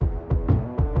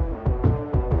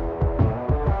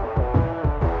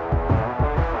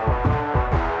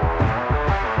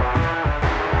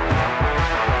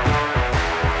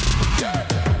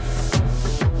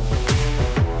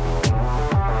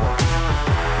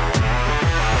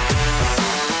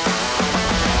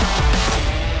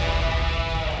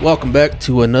Welcome back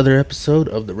to another episode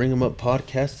of the Ring 'em Up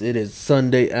podcast. It is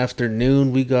Sunday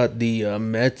afternoon. We got the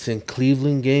Mets and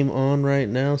Cleveland game on right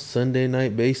now. Sunday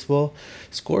night baseball.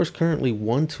 Score is currently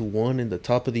 1-1 in the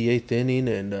top of the eighth inning,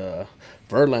 and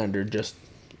Verlander just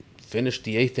finished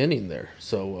the eighth inning there.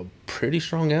 So a pretty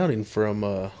strong outing from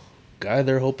a guy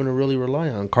they're hoping to really rely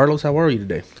on. Carlos, how are you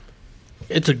today?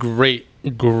 It's a great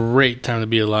time to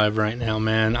be alive right now,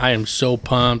 man. I am so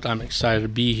pumped. I'm excited to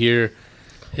be here.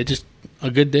 It's just a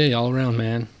good day all around,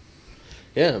 man.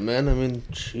 Yeah, man. I mean,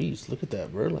 jeez, look at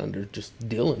that Verlander just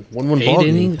dealing 1-1 ball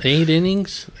game. 8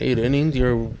 innings. 8 innings.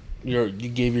 You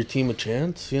gave your team a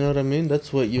chance. You know what I mean?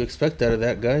 That's what you expect out of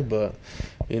that guy. But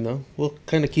we'll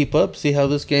kind of keep up, see how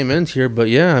this game ends here. But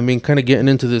yeah, I mean, kind of getting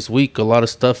into this week, a lot of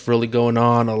stuff really going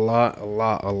on. A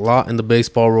lot in the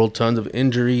baseball world. Tons of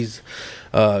injuries.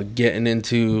 Getting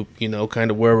into,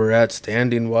 kind of where we're at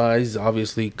standing wise,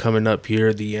 obviously coming up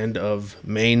here the end of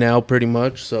May now pretty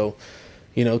much. So,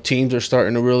 teams are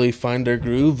starting to really find their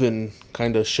groove and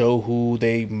kind of show who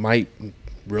they might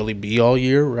really be all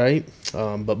year, right?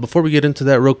 But before we get into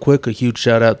that real quick, a huge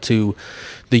shout out to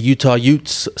the Utah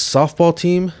Utes softball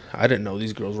team. I didn't know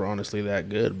these girls were honestly that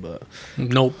good, but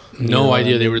nope, no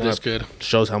idea they were this good.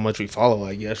 Shows how much we follow,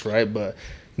 I guess, right? But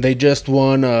they just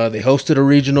won. They hosted a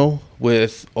regional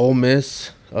with Ole Miss,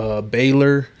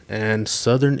 Baylor, and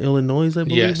Southern Illinois, I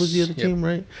believe was the other team,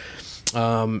 right?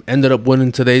 Ended up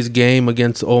winning today's game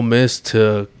against Ole Miss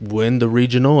to win the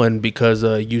regional, and because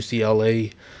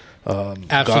UCLA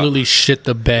absolutely shit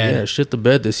the bed. Yeah, shit the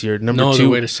bed this year. No other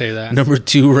way to say that. Number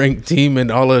 2 ranked team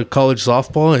in all of college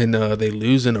softball, and they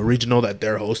lose in a regional that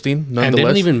they're hosting. And they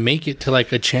didn't even make it to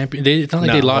like a champion. It's not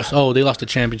like they lost. Oh, they lost a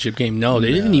championship game. No,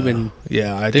 they didn't even.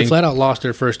 Yeah, they flat out lost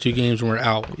their first 2 games and were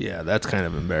out. Yeah, that's kind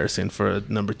of embarrassing for a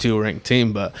number 2 ranked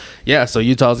team. But yeah, so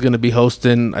Utah's going to be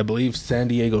hosting, I believe, San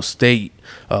Diego State.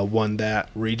 Won that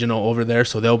regional over there,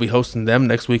 so they'll be hosting them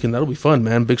next week, and that'll be fun,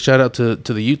 man. Big shout out to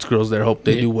the Utes girls there. Hope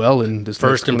they do well in this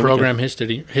first in program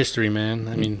history, man.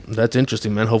 I mean, that's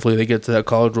interesting, man. Hopefully they get to that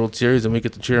College World Series and we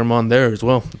get to cheer them on there as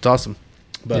well. It's awesome.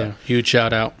 But yeah, huge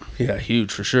shout out. Yeah,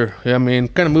 huge for sure. Yeah, I mean,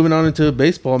 kind of moving on into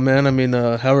baseball, man. I mean,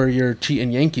 how are your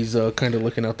cheating Yankees kind of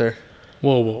looking out there?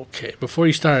 Whoa, okay. Before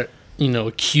you start,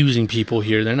 accusing people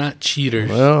here, they're not cheaters.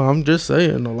 Well, I'm just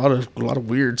saying, a lot of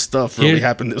weird stuff really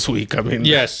happened this week. I mean,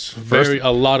 yes,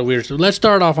 a lot of weird stuff. Let's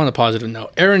start off on a positive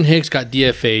note. Aaron Hicks got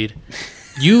DFA'd.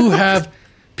 You have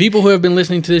people who have been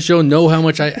listening to this show know how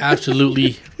much I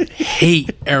absolutely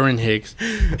hate Aaron Hicks,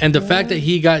 and the fact that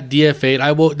he got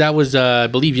DFA'd. That was I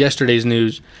believe yesterday's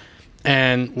news,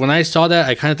 and when I saw that,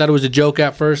 I kind of thought it was a joke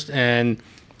at first, and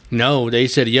no, they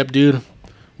said, "Yep, dude.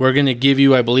 We're going to give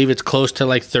you, I believe it's close to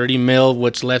like $30 million,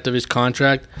 what's left of his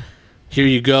contract. Here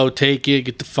you go. Take it.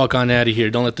 Get the fuck on out of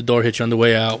here. Don't let the door hit you on the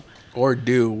way out." Or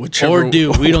do. Whichever. Or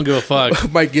do. We don't give a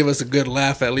fuck. Might give us a good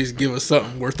laugh. At least give us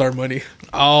something worth our money.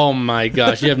 Oh, my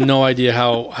gosh. You have no idea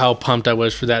how pumped I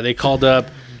was for that. They called up,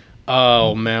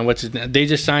 oh, man, what's his name? They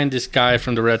just signed this guy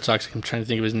from the Red Sox. I'm trying to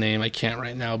think of his name. I can't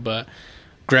right now, but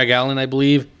Greg Allen, I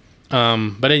believe.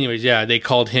 But anyways, yeah, they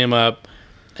called him up.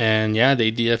 And, yeah,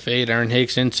 they DFA'd Aaron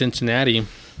Hicks in Cincinnati.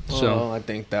 Well, I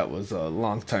think that was a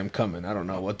long time coming. I don't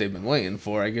know what they've been waiting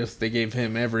for. I guess they gave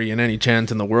him every and any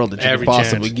chance in the world that you could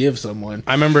possibly give someone.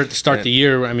 I remember at the start of the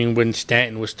year, I mean, when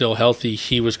Stanton was still healthy,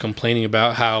 he was complaining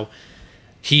about how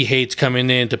he hates coming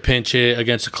in to pinch hit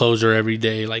against a closer every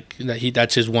day. Like,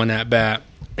 that's his one at-bat.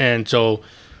 And so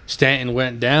Stanton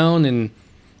went down, and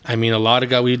I mean,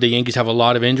 the Yankees have a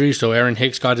lot of injuries, so Aaron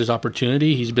Hicks got his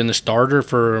opportunity. He's been the starter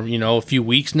for, a few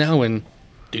weeks now, and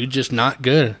dude, just not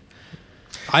good.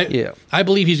 I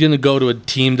believe he's going to go to a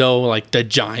team, though, like the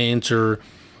Giants or,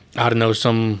 I don't know,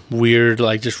 some weird,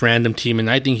 like, just random team, and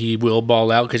I think he will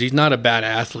ball out because he's not a bad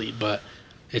athlete, but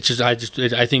it's just, I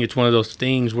think it's one of those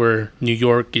things where New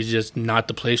York is just not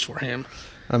the place for him.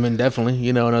 I mean, definitely,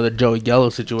 another Joey Gallo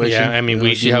situation. Yeah, I mean,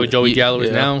 we see how Joey Gallo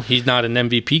is now. He's not an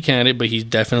MVP candidate, but he's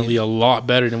definitely a lot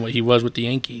better than what he was with the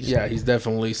Yankees. Yeah, he's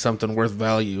definitely something worth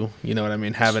value, you know what I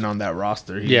mean, having on that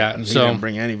roster. He didn't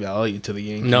bring any value to the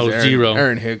Yankees. No, zero.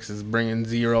 Aaron Hicks is bringing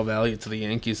zero value to the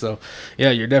Yankees. So,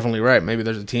 yeah, you're definitely right. Maybe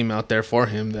there's a team out there for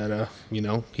him that,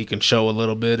 he can show a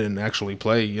little bit and actually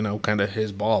play, kind of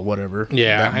his ball, whatever.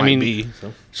 Yeah, that might be.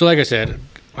 So, like I said,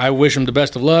 I wish him the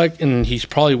best of luck, and he's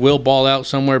probably will ball out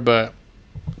somewhere, but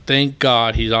thank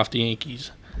God he's off the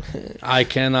Yankees. I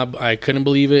couldn't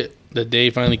believe it. The day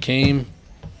finally came.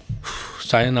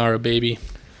 Sayonara, baby.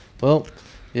 Well,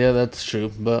 yeah, that's true.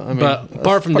 But, I mean,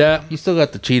 apart from that, you still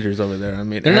got the cheaters over there. I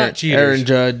mean, they're not cheaters. Aaron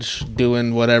Judge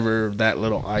doing whatever that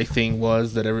little eye thing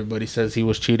was that everybody says he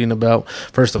was cheating about.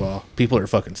 First of all, people are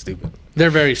fucking stupid. They're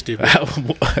very stupid.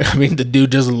 I mean, the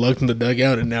dude just looked in the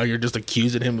dugout, and now you're just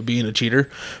accusing him of being a cheater.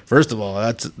 First of all,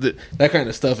 that kind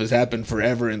of stuff has happened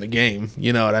forever in the game.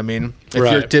 You know what I mean? If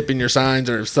you're tipping your signs,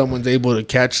 or if someone's able to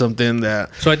catch something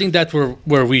that. So I think that's where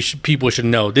people should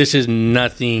know. This is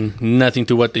nothing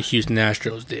to what the Houston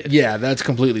Astros did. Yeah, that's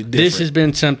completely different. This has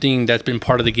been something that's been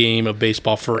part of the game of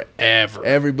baseball forever.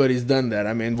 Everybody's done that.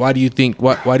 I mean, why do you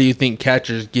think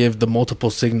catchers give the multiple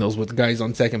signals with guys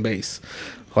on second base?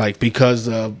 Like, because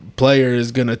a player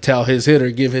is going to tell his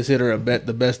hitter, give his hitter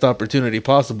the best opportunity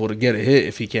possible to get a hit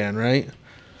if he can, right?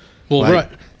 Well, right.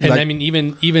 And I mean,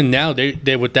 even now,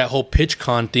 they with that whole pitch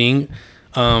con thing,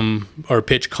 or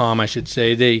pitch com, I should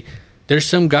say, there's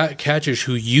some catchers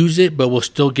who use it but will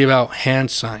still give out hand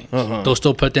signs. They'll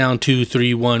still put down 2,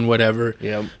 3, 1, whatever.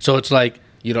 Yeah. So it's like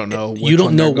you don't know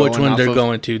which one they're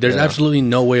going to. There's absolutely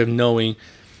no way of knowing.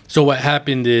 So what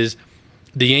happened is,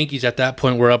 the Yankees at that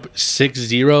point were up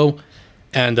 6-0,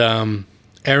 and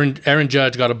Aaron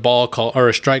Judge got a ball call or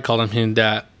a strike called on him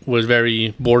that was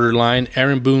very borderline.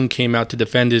 Aaron Boone came out to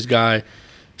defend his guy,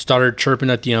 started chirping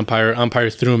at the umpire. Umpire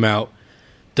threw him out.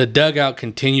 The dugout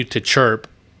continued to chirp,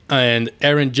 and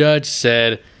Aaron Judge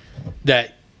said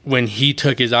that when he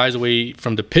took his eyes away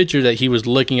from the pitcher, that he was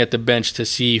looking at the bench to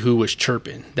see who was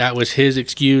chirping. That was his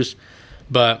excuse,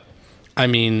 but I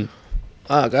mean.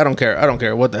 I don't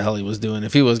care what the hell he was doing.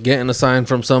 If he was getting a sign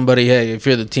from somebody, hey, if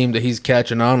you're the team that he's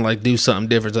catching on, like, do something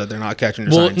different so that they're not catching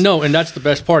your signs. Well, no, and that's the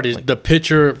best part is the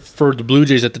pitcher for the Blue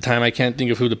Jays at the time. I can't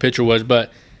think of who the pitcher was,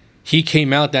 but he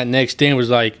came out that next day and was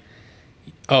like,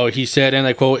 "Oh," he said, and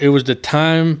I quote, "It was the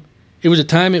time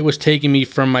it was taking me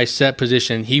from my set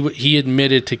position." He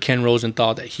admitted to Ken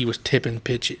Rosenthal that he was tipping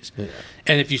pitches,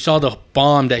 and if you saw the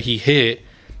bomb that he hit,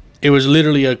 it was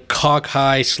literally a cock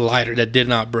high slider that did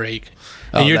not break.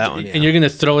 And you're going to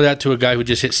throw that to a guy who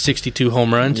just hit 62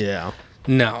 home runs? Yeah.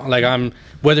 No.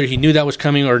 Whether he knew that was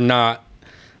coming or not,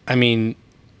 I mean,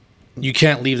 you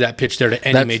can't leave that pitch there to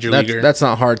any major leaguer. That's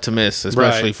not hard to miss,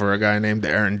 especially for a guy named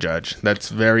Aaron Judge. That's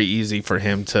very easy for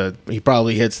him to. He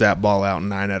probably hits that ball out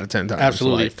 9 out of 10 times.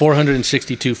 Absolutely,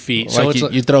 462 feet. So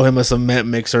you throw him a cement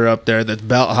mixer up there that's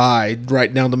belt high,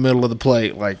 right down the middle of the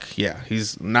plate.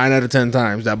 He's 9 out of 10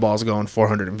 times that ball's going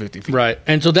 450 feet. Right,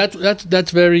 and so that's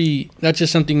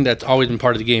just something that's always been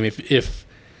part of the game. If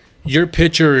your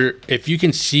pitcher, if you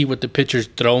can see what the pitcher's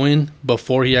throwing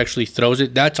before he actually throws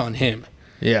it, that's on him.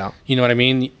 Yeah. You know what I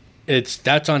mean?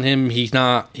 That's on him.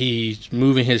 He's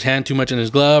moving his hand too much in his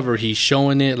glove, or he's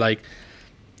showing it.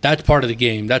 That's part of the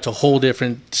game. That's a whole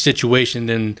different situation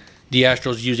than the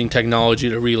Astros using technology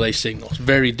to relay signals.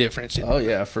 Very different. Oh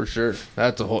yeah, for sure.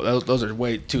 Those are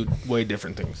way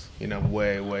different things.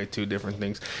 Way two different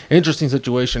things. Interesting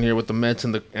situation here with the Mets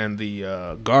and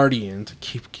the Guardians.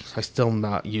 I'm still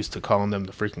not used to calling them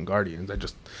the freaking Guardians. I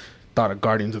just thought of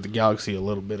Guardians of the Galaxy a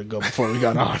little bit ago before we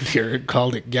got on here.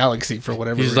 Called it Galaxy for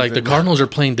whatever reason. He's like, the Cardinals are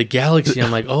playing the Galaxy.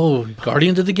 I'm like, oh,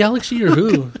 Guardians of the Galaxy or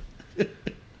who?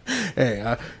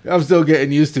 Hey, I'm still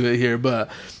getting used to it here,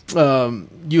 but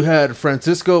you had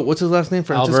Francisco, what's his last name?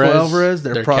 Francisco Alvarez,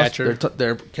 their catcher.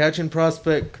 Their catching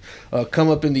prospect, come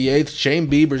up in the 8th. Shane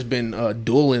Bieber's been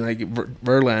dueling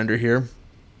Verlander here.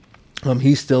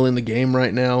 He's still in the game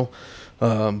right now.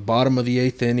 Bottom of the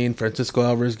 8th inning, Francisco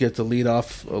Alvarez gets a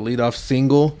leadoff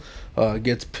single,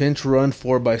 gets pinch run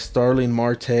for by Starling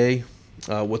Marte,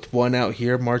 with one out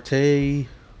here. Marte,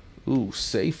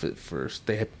 safe at first.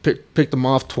 They had picked him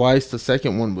off twice. The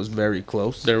second one was very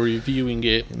close. They're reviewing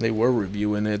it. And they were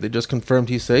reviewing it. They just confirmed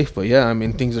he's safe. But yeah, I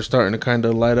mean, things are starting to kind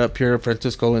of light up here.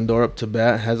 Francisco Lindor up to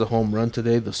bat, has a home run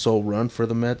today, the sole run for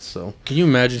the Mets. So can you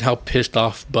imagine how pissed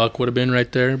off Buck would have been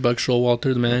right there? Buck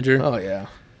Showalter, the manager. Oh yeah.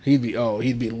 He'd be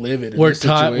livid. We're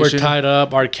tied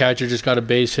up. Our catcher just got a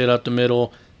base hit up the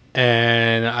middle,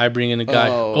 and I bring in a guy.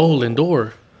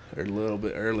 Lindor. A little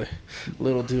bit early, a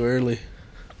little too early.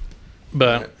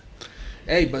 But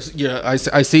hey,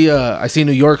 I see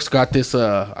New York's got this.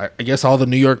 I guess all the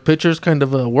New York pitchers kind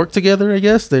of work together. I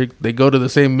guess they go to the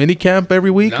same mini camp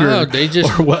every week. No,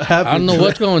 or what happened? I don't know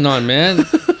what's going on, man.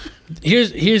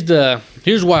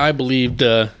 Here's why I believe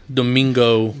the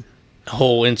Domingo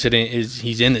whole incident is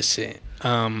he's innocent.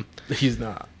 He's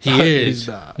not. He is. He's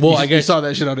not. Well, I guess you saw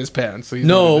that shit on his pants. So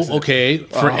okay.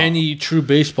 For any true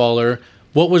baseballer,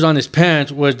 what was on his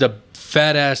pants was the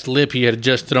fat ass lip he had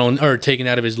just thrown or taken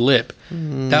out of his lip.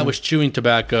 That was chewing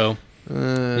tobacco.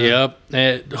 Yep.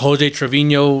 Jose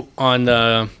Trevino on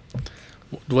the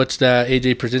what's that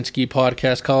AJ Przinsky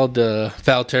podcast called, the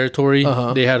Foul Territory.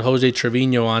 They had Jose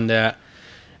Trevino on that.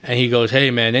 And he goes,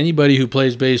 hey, man, anybody who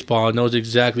plays baseball knows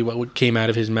exactly what came out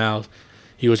of his mouth.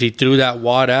 He threw that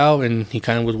wad out and he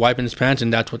kind of was wiping his pants,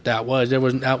 and that's what that was. That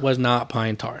was not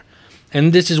pine tar,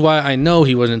 and this is why I know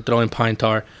he wasn't throwing pine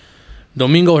tar.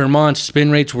 Domingo Germán's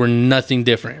spin rates were nothing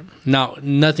different.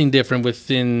 Nothing different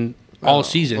within all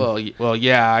season. Well,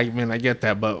 yeah. I mean, I get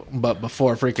that, but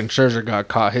before freaking Scherzer got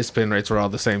caught, his spin rates were all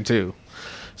the same too.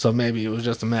 So maybe it was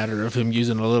just a matter of him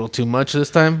using a little too much this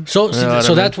time. So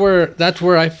that's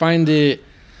where I find it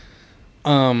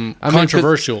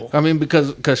controversial.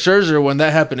 Because Scherzer, when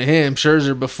that happened to him,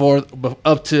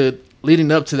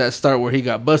 leading up to that start where he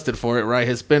got busted for it, right?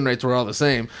 His spin rates were all the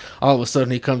same. All of a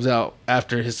sudden, he comes out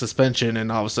after his suspension,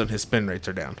 and all of a sudden, his spin rates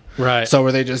are down. Right. So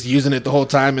were they just using it the whole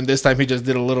time, and this time he just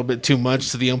did a little bit too much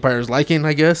to the umpire's liking,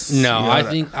 I guess? No,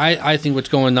 I think what's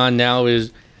going on now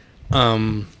is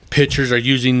pitchers are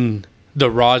using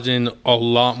the rosin a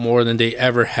lot more than they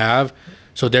ever have,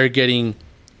 so they're getting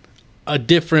a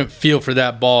different feel for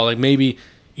that ball. Like maybe,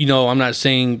 I'm not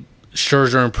saying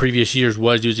Scherzer in previous years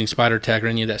was using Spider Tack or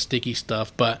any of that sticky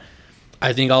stuff, but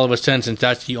I think all of a sudden, since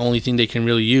that's the only thing they can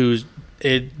really use,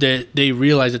 they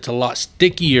realize it's a lot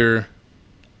stickier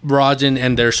rosin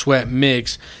and their sweat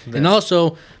mix. Right. And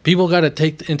also, people got to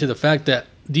take into the fact that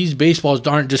these baseballs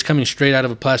aren't just coming straight out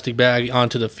of a plastic bag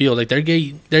onto the field. Like they're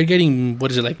getting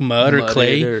what is it, like mud or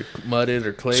clay? Mudded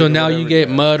or clay. So now you get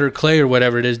mud or clay or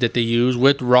whatever it is that they use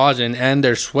with rosin and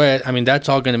their sweat. I mean, that's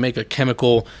all going to make a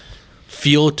chemical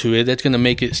feel to it. That's going to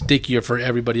make it stickier for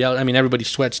everybody else. I mean, everybody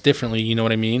sweats differently. You know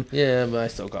what I mean? Yeah, but I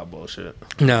still got bullshit.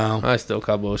 No, I still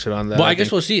got bullshit on that. Well, I guess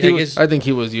we'll see. I think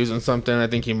he was using something. I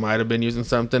think he might have been using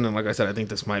something. And like I said, I think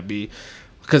this might be.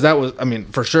 Because that was,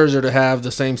 for Scherzer to have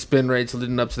the same spin rates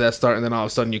leading up to that start, and then all of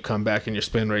a sudden you come back and your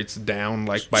spin rate's down,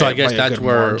 like by, so I guess that's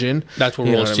where margin. That's what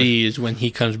we'll see is when he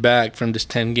comes back from this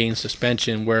 10-game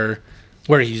suspension, where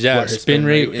he's at, where spin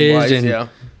rate is, wise, and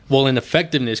in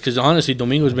effectiveness. Because honestly,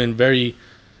 Domingo's been very,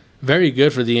 very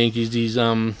good for the Yankees. These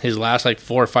his last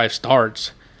 4 or 5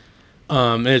 starts,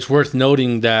 and it's worth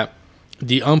noting that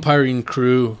the umpiring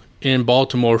crew in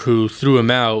Baltimore who threw him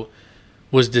out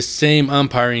was the same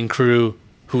umpiring crew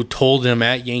who told him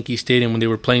at Yankee Stadium when they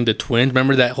were playing the Twins.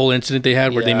 Remember that whole incident they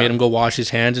had where they made him go wash his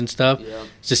hands and stuff? Yeah.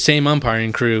 It's the same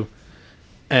umpiring crew.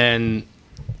 And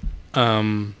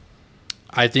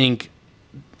I think,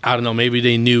 I don't know, maybe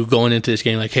they knew going into this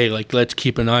game, hey, let's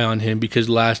keep an eye on him because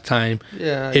last time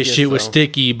his shit was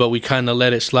sticky, but we kind of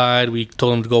let it slide. We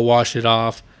told him to go wash it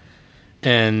off.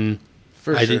 And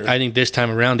I think this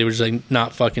time around they were just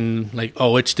not fucking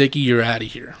oh, it's sticky, you're out of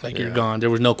here. You're gone. There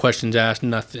was no questions asked,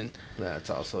 nothing.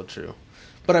 That's also true.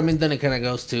 But then it kind of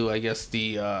goes to, I guess,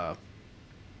 the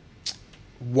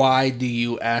why do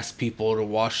you ask people to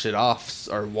wash it off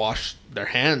or wash their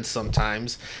hands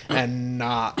sometimes and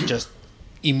not just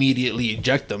immediately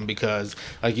eject them? Because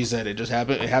like you said, it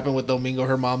happened with Domingo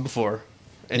Germán before.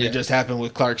 And it just happened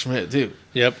with Clark Schmidt, too.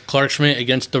 Yep. Clark Schmidt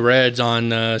against the Reds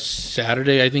on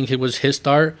Saturday, I think it was his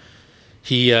start.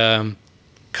 He,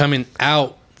 coming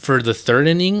out for the third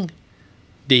inning,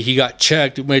 he got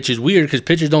checked, which is weird because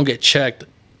pitchers don't get checked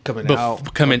coming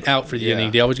out for the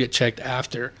inning. They always get checked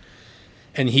after.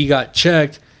 And he got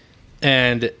checked,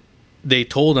 and they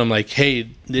told him, hey,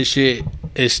 this shit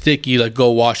is sticky,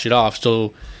 go wash it off.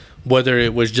 So whether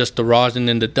it was just the rosin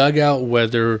in the dugout,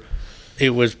 whether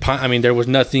it was, there was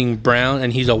nothing brown,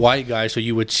 and he's a white guy, so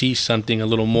you would see something a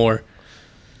little more,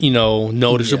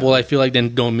 noticeable, I feel like,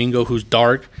 than Domingo, who's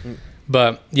dark.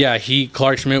 But, yeah,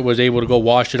 Clark Schmidt was able to go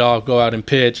wash it off, go out and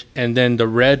pitch, and then the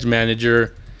Reds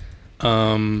manager,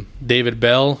 David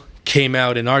Bell, came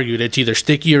out and argued it's either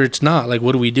sticky or it's not.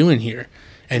 What are we doing here?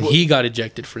 And he got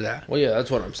ejected for that. Well, yeah, that's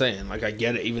what I'm saying. I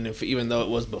get it. Even though it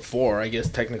was before, I guess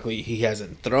technically he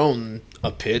hasn't thrown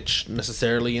a pitch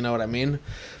necessarily. You know what I mean?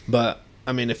 But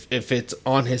if it's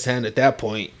on his hand at that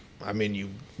point,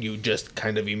 you just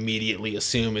kind of immediately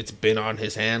assume it's been on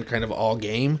his hand, kind of all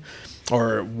game.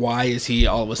 Or why is he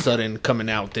all of a sudden coming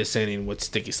out this inning with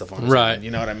sticky stuff on his hand?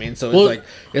 You know what I mean? So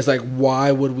it's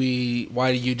why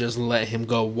do you just let him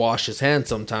go wash his hands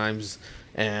sometimes,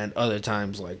 and other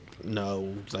times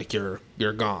no,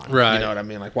 you're gone. Right. You know what I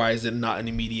mean? Why is it not an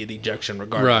immediate ejection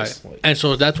regardless? Right. And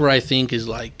so that's where I think is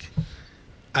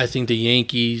I think the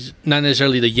Yankees, not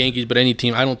necessarily the Yankees, but any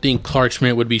team, I don't think Clark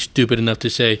Schmidt would be stupid enough to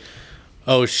say,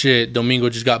 oh shit, Domingo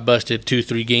just got busted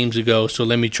 2-3 games ago, so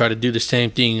let me try to do the same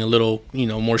thing a little,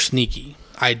 more sneaky.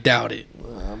 I doubt it.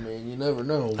 Well, you never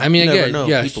know. I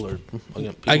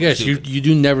guess you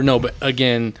do never know, but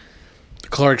again,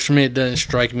 Clark Schmidt doesn't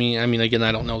strike me. Again,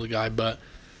 I don't know the guy, but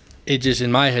it just,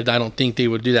 in my head, I don't think they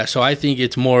would do that. So I think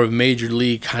it's more of Major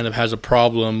League kind of has a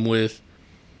problem with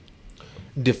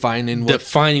defining what's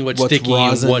sticky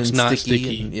and what's not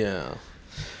sticky. Yeah.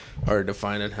 or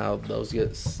defining how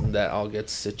that all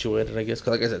gets situated, I guess.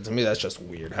 'Cause like I said, to me, that's just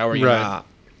weird. How are you Right. not?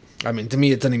 I mean, to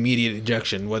me, it's an immediate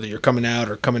ejection, whether you're coming out,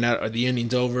 or the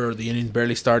inning's over, or the inning's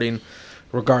barely starting.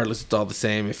 Regardless, it's all the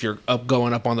same. If you're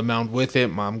going up on the mound with it,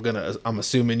 I'm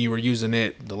assuming you were using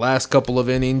it the last couple of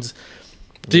innings.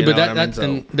 See, but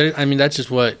that's just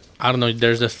what, I don't know.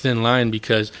 There's a thin line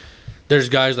because there's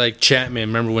guys like Chapman.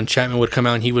 Remember when Chapman would come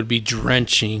out and he would be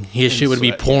drenching. His shit would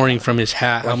be pouring from his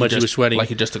hat, how much he was sweating. Like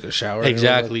he just took a shower.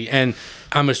 Exactly. And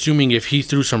I'm assuming if he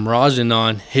threw some rosin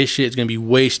on, his shit is going to be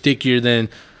way stickier than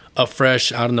a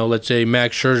fresh, I don't know, let's say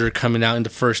Max Scherzer coming out in the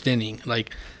first inning.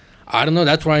 Like, I don't know.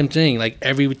 That's why I'm saying, like,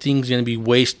 everything's going to be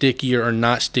way stickier or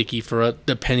not sticky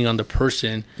depending on the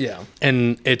person. Yeah.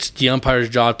 And it's the umpire's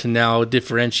job to now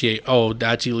differentiate, oh,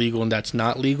 that's illegal and that's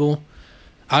not legal.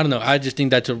 I don't know. I just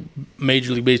think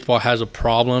Major League Baseball has a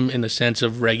problem in the sense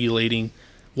of regulating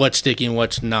what's sticky and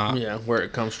what's not. Yeah, where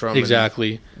it comes from.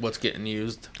 Exactly. And what's getting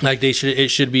used. Like, it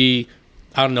should be,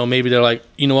 I don't know, maybe they're like,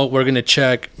 you know what, we're going to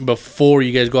check before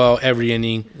you guys go out every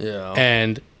inning. Yeah.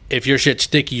 And if your shit's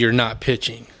sticky, you're not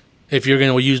pitching. If you're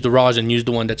going to use the rosin, use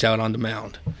the one that's out on the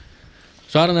mound.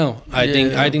 So I don't know. I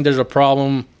think there's a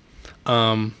problem.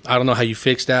 I don't know how you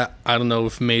fix that. I don't know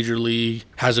if Major League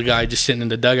has a guy just sitting in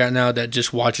the dugout now that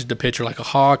just watches the pitcher like a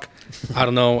hawk. I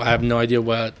don't know. I have no idea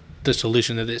what the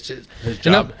solution to this is.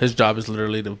 His job is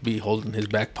literally to be holding his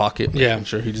back pocket. Yeah. I'm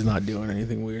sure he's not doing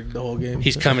anything weird the whole game.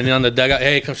 He's coming in on the dugout.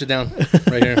 Hey, come sit down.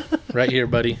 Right here,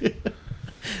 buddy.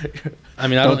 I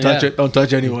mean, don't touch it. Don't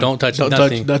touch anyone. Don't touch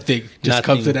nothing. Just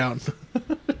come sit down.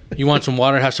 You want some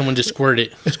water? Have someone just squirt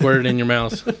it in your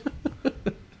mouth.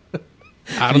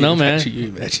 I don't know, man. You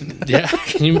imagine that? Yeah.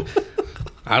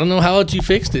 I don't know how else you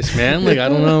fix this, man. Like, I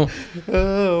don't know.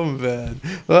 Oh, man.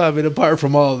 Well, I mean, apart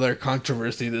from all of their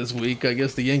controversy this week, I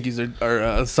guess the Yankees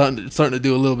are starting to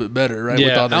do a little bit better, right? Yeah.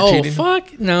 With all their cheating.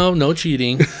 Fuck. No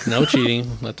cheating. No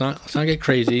cheating. Let's not get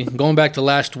crazy. Going back to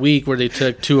last week where they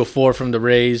took 2 of 4 from the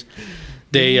Rays.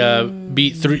 They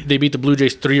beat the Blue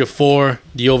Jays 3 of 4.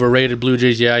 The overrated Blue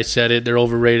Jays, yeah, I said it. They're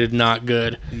overrated, not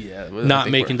good. Yeah, not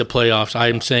making the playoffs.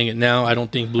 I'm saying it now. I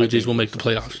don't think Blue Jays will make the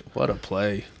playoffs. What a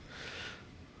play.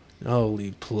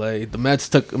 Holy play. The Mets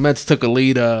took a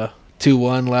lead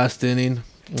 2-1 last inning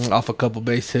off a couple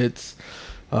base hits.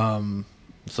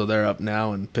 So they're up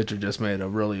now, and pitcher just made a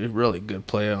really, really good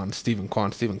play on Steven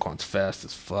Kwan. Steven Kwan's fast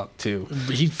as fuck, too.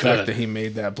 The fact that he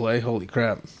made that play, holy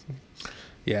crap.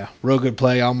 Yeah, real good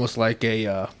play, almost like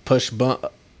a push bump,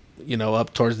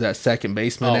 up towards that second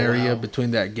baseman area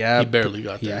between that gap. He barely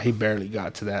got there. Yeah, he barely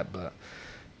got to that, but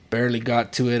barely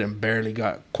got to it and barely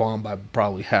got Kwan by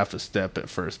probably half a step at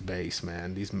first base,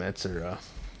 man. These Mets are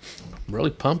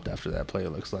really pumped after that play, it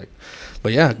looks like.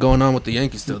 But, yeah, going on with the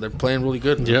Yankees still. They're playing really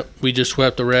good. Yep. We just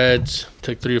swept the Reds,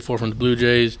 took 3 or 4 from the Blue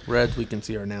Jays. Reds, we can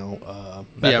see, are now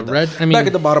back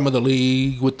at the bottom of the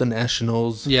league with the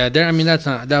Nationals. Yeah,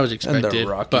 that was expected. And the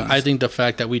Rockies. But I think the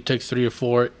fact that we took 3 or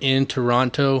 4 in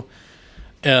Toronto,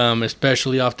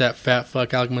 especially off that fat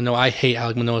fuck Alek Manoah. I hate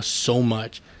Alek Manoah so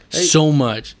much. So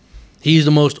much. He's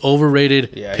the most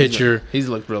overrated pitcher. He's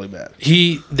looked really bad.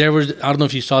 I don't know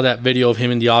if you saw that video of him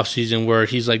in the offseason where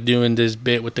he's like doing this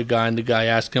bit with the guy, and the guy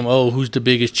asked him, "Oh, who's the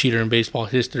biggest cheater in baseball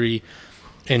history?"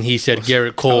 And he said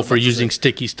Garrett Cole for using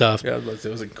sticky stuff. Yeah,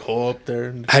 there was a Cole up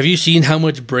there. Have you seen how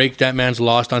much break that man's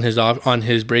lost on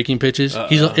his breaking pitches?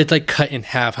 It's like cut in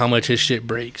half how much his shit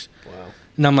breaks. Wow.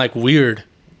 And I'm like, weird.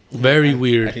 Very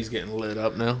weird. And he's getting lit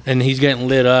up now. He's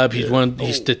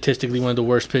He's statistically one of the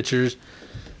worst pitchers.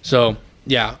 So,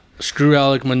 yeah, screw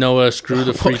Alek Manoah, screw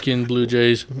the freaking Blue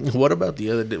Jays. What about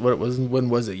the other day? When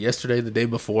was it? Yesterday, the day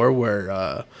before,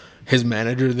 where his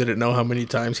manager didn't know how many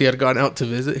times he had gone out to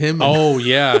visit him? Oh,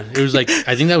 yeah. It was like,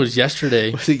 I think that was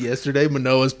yesterday. Was it yesterday?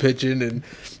 Manoah's pitching, and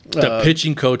the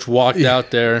pitching coach walked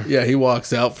out there. Yeah, he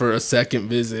walks out for a second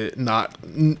visit, not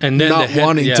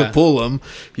wanting to pull him.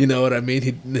 You know what I mean?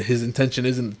 His intention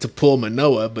isn't to pull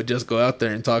Manoah, but just go out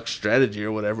there and talk strategy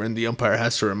or whatever. And the umpire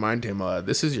has to remind him,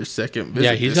 "This is your second visit."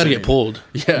 Yeah, he's got to get pulled.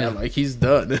 Yeah, like he's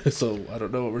done. So I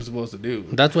don't know what we're supposed to do.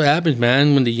 That's what happens,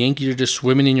 man. When the Yankees are just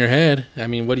swimming in your head. I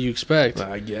mean, what do you expect?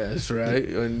 I guess, right?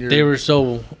 They were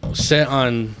so set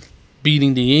on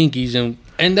beating the Yankees, and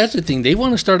that's the thing. They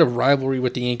want to start a rivalry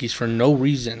with the Yankees for no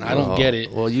reason. I don't get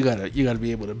it. Well, you gotta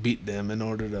be able to beat them in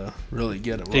order to really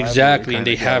get a rivalry. Exactly, and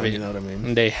they haven't. You know what I mean?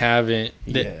 And they haven't.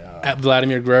 Yeah.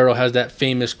 Vladimir Guerrero has that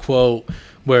famous quote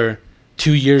where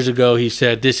 2 years ago he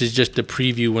said, "This is just the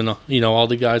preview when all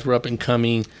the guys were up and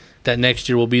coming. That next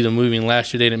year will be the movie." And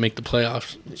last year they didn't make the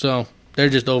playoffs, so they're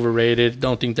just overrated.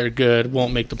 Don't think they're good.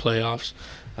 Won't make the playoffs.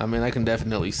 I mean, I can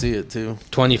definitely see it too.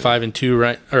 25-2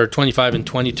 right, or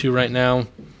 25-22 right now.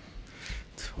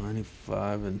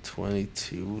 25 and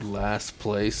 22, last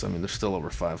place. I mean, they're still over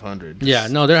 500. Yeah,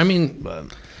 no, they're. I mean,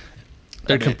 But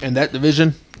they're in that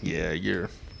division, yeah, you're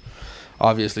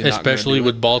obviously not especially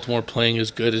gonna do with Baltimore playing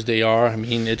as good as they are. I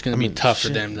mean, it's going to be tough for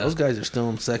shit, them. Those guys are still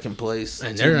in second place,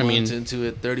 And 2 they're, I months mean, into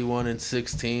it, 31 and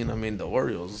 16. I mean, the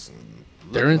Orioles.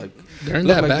 They're in look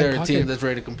that like back they're a pocket. team that's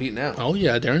ready to compete now. Oh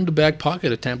yeah, they're in the back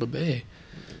pocket of Tampa Bay.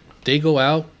 They go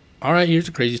out. All right, here's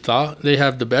a crazy thought. They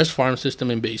have the best farm system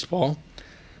in baseball.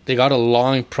 They got a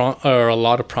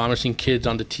lot of promising kids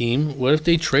on the team. What if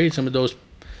they trade some of those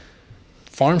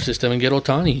farm system and get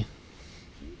Ohtani?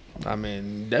 I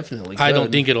mean, definitely. I don't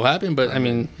could. think it'll happen, but I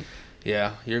mean,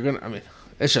 Yeah, you're gonna. I mean,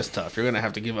 it's just tough. You're gonna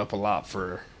have to give up a lot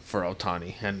for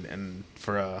Ohtani and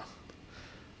for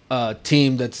a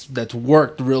team that's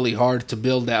worked really hard to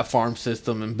build that farm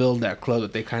system and build that club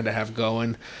that they kind of have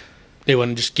going. they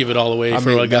wouldn't just give it all away for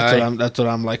a that's guy. that's what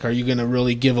I'm like. Are you gonna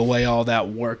really give away all that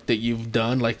work that you've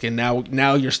done? Like, and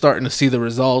now you're starting to see the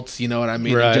results. You know what I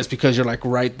mean? Right. Just because you're like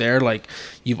right there, like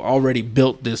you've already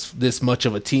built this much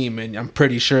of a team, and I'm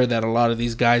pretty sure that a lot of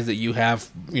these guys that you have,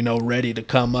 ready to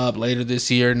come up later this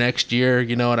year, next year.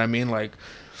 You know what I mean? Like,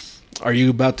 are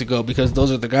you about to go? Because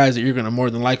those are the guys that you're gonna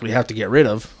more than likely have to get rid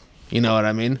of. You know what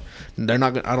I mean? They're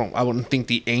not gonna. I wouldn't think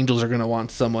the Angels are gonna want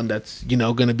someone that's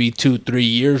gonna be 2-3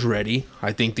 years ready.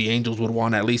 I think the Angels would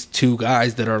want at least 2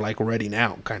 guys that are like ready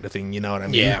now, kind of thing. You know what I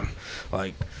mean? Yeah.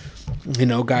 Like,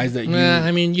 guys that you.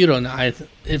 I mean, you don't know.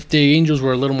 If the Angels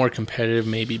were a little more competitive,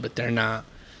 maybe, but they're not.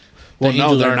 Well,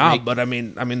 no, they're not. Make- But I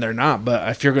mean, they're not. But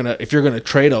if you're gonna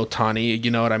trade Ohtani,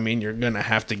 you know what I mean. You're gonna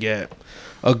have to get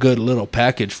a good little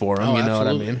package for him. Oh, you know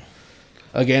absolutely. what I mean?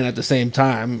 Again, at the same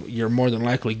time, you're more than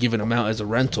likely giving him out as a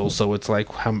rental. So it's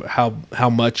like how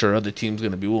much are other teams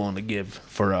going to be willing to give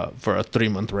for a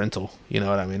 3-month rental? You know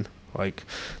what I mean? Like,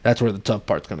 that's where the tough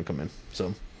part's going to come in.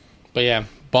 So, But yeah,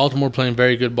 Baltimore playing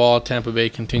very good ball. Tampa Bay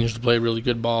continues to play really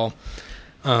good ball.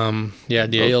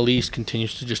 The AL East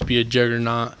continues to just be a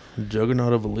juggernaut.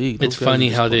 juggernaut of a league. It's funny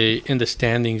how they in the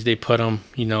standings they put them.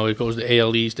 It goes to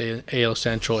AL East, AL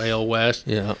Central, AL West,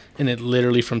 Yeah. and it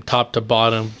literally from top to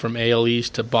bottom, from AL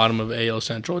East to bottom of AL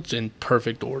Central, it's in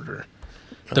perfect order.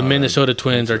 The Minnesota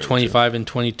Twins are 25 and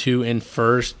 22 in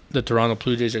first. The Toronto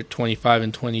Blue Jays are 25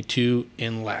 and 22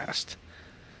 in last.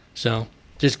 So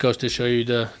just goes to show you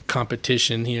the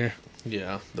competition here.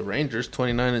 Yeah, the Rangers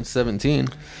 29 and 17.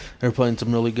 They're playing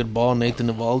some really good ball. Nathan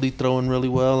Eovaldi throwing really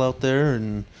well out there,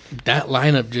 and That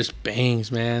lineup just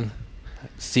bangs, man.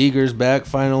 Seager's back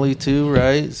finally too,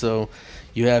 right? So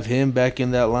you have him back in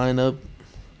that lineup.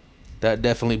 That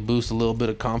definitely boosts a little bit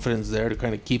of confidence there to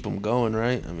kind of keep them going,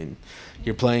 right? I mean,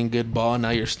 you're playing good ball.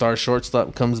 Now your star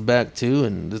shortstop comes back too,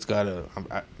 and it's got to.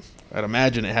 I'd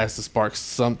imagine it has to spark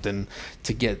something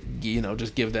to get,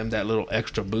 just give them that little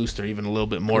extra boost or even a little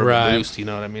bit more of a boost, you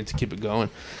know what I mean, to keep it going.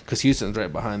 Because Houston's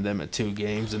right behind them at 2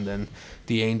 games, and then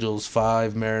the Angels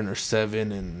 5, Mariners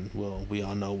 7, and, well, we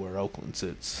all know where Oakland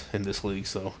sits in this league,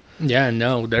 so. Yeah,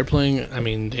 no, they're playing. I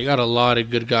mean, they got a lot of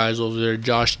good guys over there.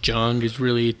 Josh Jung is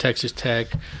really Texas Tech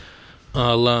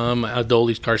alum.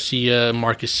 Adolis Garcia,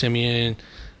 Marcus Simeon.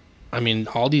 I mean,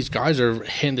 all these guys are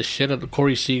hitting the shit out of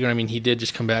Corey Seager. I mean, he did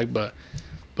just come back, but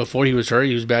before he was hurt,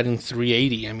 he was batting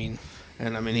 .380. I mean,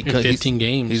 and I mean, in 15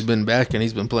 games. He's been back, and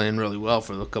he's been playing really well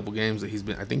for the couple games that he's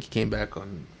been. I think he came back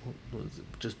on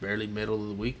just barely middle of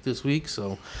the week this week,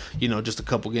 so just a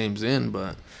couple games in.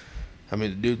 But I mean,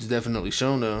 the dude's definitely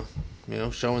showing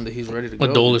that he's ready to go.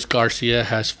 Adolis Garcia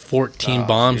has 14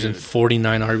 bombs and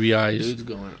 49 RBIs. Dude's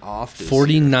going off.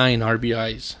 49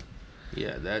 RBIs.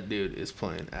 Yeah, that dude is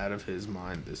playing out of his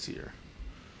mind this year.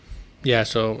 Yeah,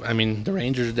 so, I mean, the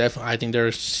Rangers definitely, I think they're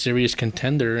a serious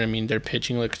contender. I mean, their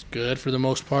pitching looks good for the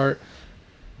most part.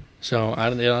 So, I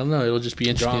don't know. It'll just be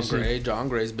interesting. John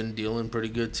Gray's been dealing pretty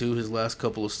good, too, his last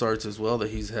couple of starts as well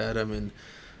that he's had. I mean,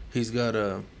 he's got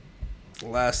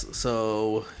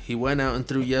so he went out and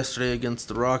threw yesterday against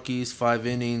the Rockies, 5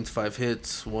 innings, 5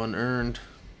 hits, 1 earned,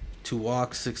 2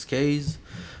 walks, 6 Ks.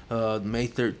 May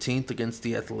 13th against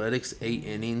the Athletics, 8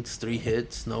 innings, 3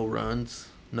 hits, no runs,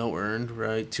 no earned,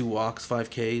 right? 2 walks, 5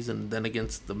 Ks. And then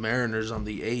against the Mariners on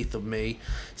the 8th of May,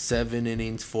 7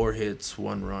 innings, 4 hits,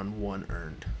 1 run, 1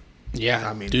 earned. Yeah,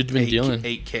 I mean, dude's been dealing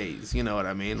 8 Ks. You know what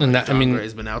I mean? And John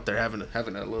Gray's been out there having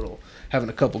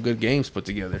a couple good games put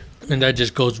together. And that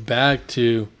just goes back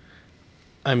to,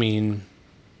 I mean,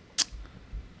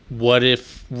 what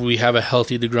if we have a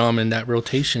healthy DeGrom in that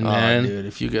rotation, man? Dude,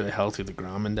 if you get a healthy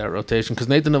DeGrom in that rotation, because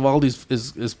Nathan Eovaldi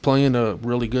is playing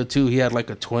really good too. He had like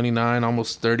a 29,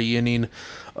 almost 30 inning,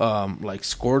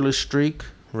 scoreless streak,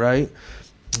 right?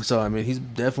 So I mean, he's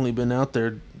definitely been out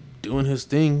there doing his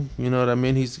thing. You know what I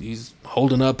mean? He's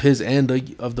holding up his end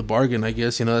of the bargain, I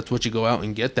guess. You know, that's what you go out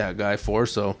and get that guy for.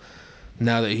 So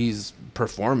now that he's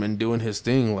performing, doing his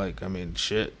thing, like, I mean,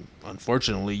 shit.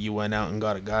 Unfortunately, you went out and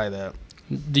got a guy that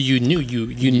you knew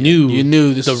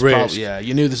this the was risk.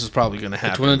 You knew this was probably going to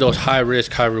happen. It's one of those high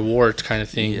risk, high rewards kind of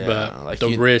thing, Yeah, but like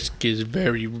the risk is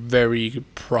very, very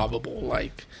probable.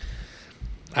 Like,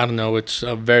 I don't know, it's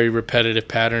a very repetitive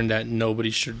pattern that nobody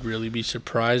should really be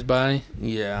surprised by.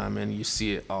 Yeah, I mean, you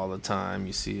see it all the time.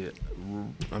 You see it,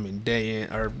 I mean, day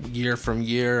in or year from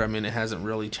year. I mean, it hasn't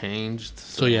really changed.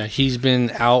 So yeah, he's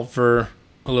been out for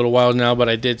a little while now, but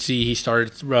I did see he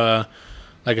started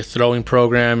like a throwing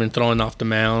program and throwing off the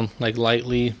mound like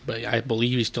lightly, but I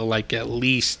believe he's still like at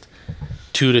least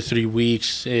 2 to 3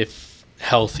 weeks if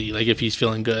healthy, like if he's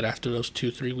feeling good after those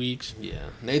 2-3 weeks. Yeah,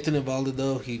 Nathan Eovaldi,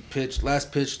 though, he pitched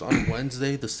on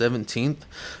Wednesday the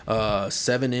 17th,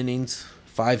 7 innings,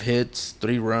 5 hits,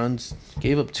 3 runs,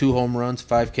 gave up 2 home runs,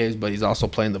 5 Ks, but he's also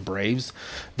playing the Braves.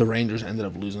 The Rangers ended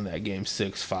up losing that game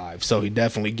 6-5, so he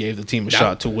definitely gave the team a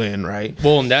shot to win, right?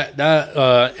 Well, and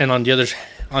and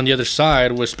on the other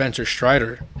side was Spencer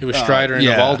Strider. It was Strider and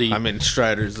Eovaldi. I mean,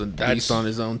 Strider's a beast on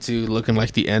his own too, looking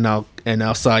like the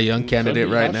NL Cy Young candidate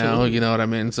right now. You know what I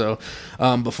mean? So,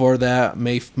 before that,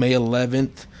 May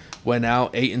 11th, went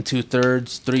out 8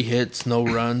 2/3, 3 hits, no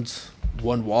runs,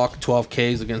 1 walk, 12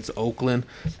 Ks against Oakland.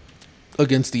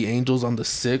 Against the Angels on the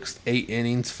 6th, 8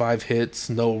 innings, 5 hits,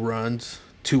 no runs,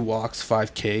 2 walks,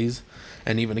 5 Ks.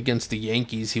 And even against the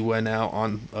Yankees, he went out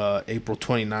on April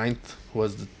 29th,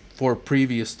 was the 4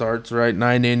 previous starts, right?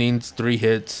 9 innings, 3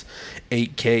 hits,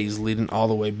 8 Ks, leading all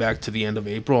the way back to the end of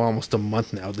April, almost a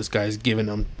month now. This guy's given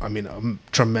them, I mean,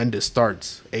 tremendous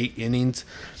starts. 8 innings,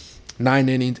 9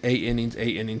 innings, 8 innings,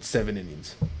 8 innings, 7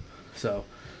 innings. So,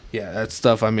 yeah, that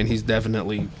stuff, I mean, he's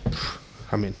definitely,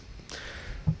 I mean,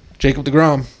 Jacob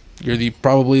deGrom, you're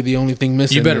probably the only thing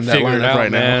missing. You better in that figure it lineup out,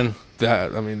 right man. now.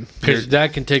 That, I mean, because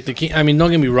that can take the key. I mean,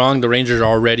 don't get me wrong, the Rangers are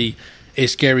already a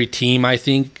scary team, I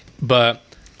think, but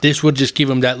this would just give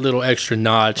them that little extra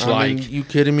notch. I mean, you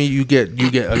kidding me? You get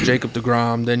a Jacob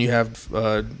deGrom, then you have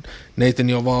Nathan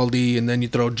Eovaldi, and then you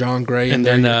throw John Gray, and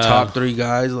then your top 3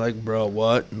 guys. Like, bro,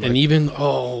 what? Like, and even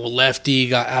lefty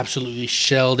got absolutely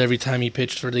shelled every time he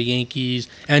pitched for the Yankees.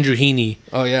 Andrew Heaney.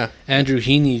 Oh yeah, Andrew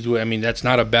Heaney's. I mean, that's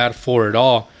not a bad 4 at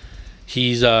all.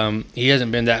 He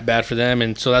hasn't been that bad for them,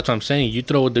 and so that's what I'm saying. You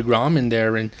throw a deGrom in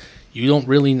there, and you don't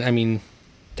really. I mean,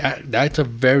 that's a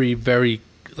very, very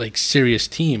like serious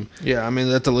team. Yeah, I mean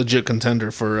that's a legit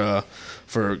contender for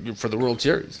the World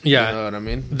Series. Yeah, you know what I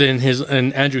mean. Then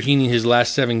Andrew Heaney, his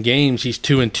last 7 games, he's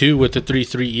 2-2 with a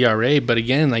 3.3 ERA. But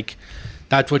again, like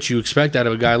that's what you expect out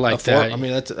of a guy like that. I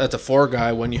mean, that's a 4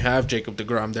 guy. When you have Jacob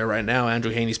deGrom there right now,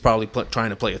 Andrew Heaney's probably trying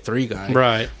to play a 3 guy.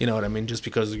 Right. You know what I mean? Just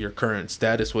because of your current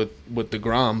status with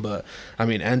deGrom. But, I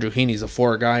mean, Andrew Heaney's a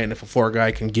 4 guy, and if a 4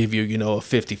 guy can give you, a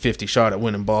 50-50 shot at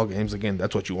winning ball games, again,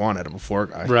 that's what you want out of a 4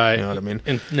 guy. Right. You know what I mean?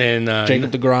 And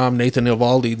Jacob deGrom, Nathan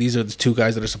Eovaldi, these are the 2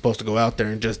 guys that are supposed to go out there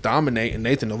and just dominate, and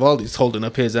Nathan Eovaldi's holding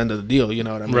up his end of the deal. You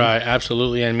know what I mean? Right,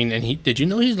 absolutely. I mean, and did you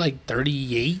know he's like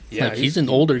 38? Yeah. Like, he's an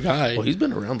older guy. Well, he's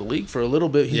been around the league for a little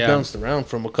bit. He's bounced around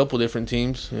from a couple different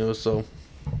teams, so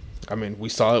I mean, we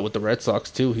saw it with the Red Sox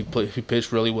too. He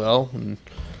pitched really well. And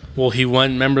well, he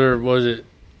won. Remember, was it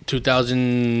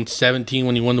 2017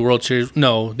 when he won the World Series?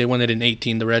 No, they won it in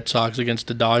 18. The Red Sox against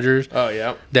the Dodgers. Oh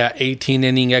yeah, that 18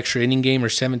 inning extra inning game or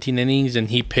 17 innings, and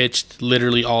he pitched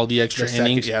literally all the extra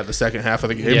innings. Yeah, the second half of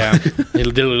the game. Yeah,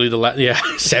 literally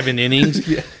 7 innings.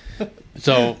 Yeah.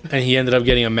 So, and he ended up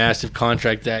getting a massive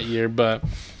contract that year. But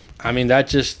I mean, that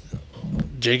just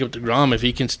Jacob deGrom, if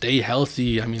he can stay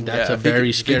healthy, I mean, that's a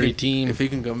very scary team. If he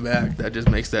can come back, that just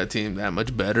makes that team that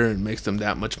much better and makes them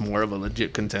that much more of a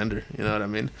legit contender. You know what I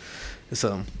mean?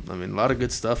 So, I mean, a lot of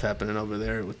good stuff happening over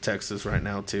there with Texas right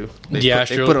now, too. They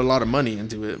put a lot of money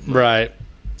into it. But. Right.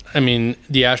 I mean,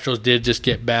 the Astros did just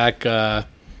get back Jose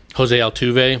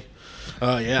Altuve.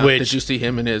 Oh, yeah. Did you see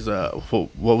him in his, what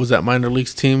was that minor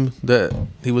leagues team that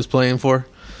he was playing for?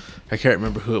 I can't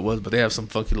remember who it was, but they have some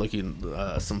funky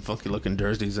looking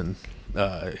jerseys, and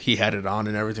he had it on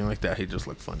and everything like that. He just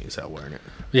looked funny as hell wearing it.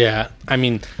 Yeah, I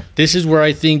mean, this is where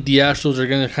I think the Astros are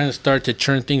going to kind of start to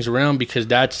churn things around because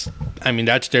that's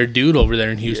their dude over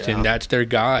there in Houston. Yeah. That's their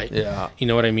guy. Yeah, you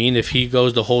know what I mean. If he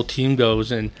goes, the whole team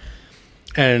goes, and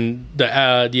the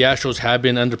Astros have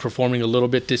been underperforming a little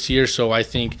bit this year, so I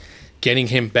think getting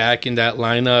him back in that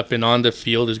lineup and on the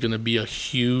field is going to be a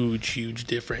huge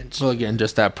difference. Well, again,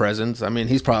 just that presence. I mean,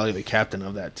 he's probably the captain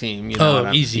of that team. You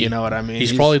know easy. You know what I mean?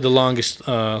 He's probably the longest,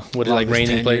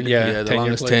 reigning player? Yeah, the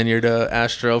longest tenured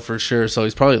Astro for sure. So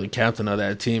he's probably the captain of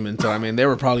that team. And so, I mean, they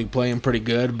were probably playing pretty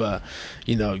good, but,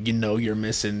 you know you're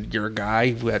missing your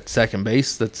guy at second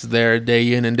base that's there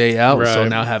day in and day out. Right. So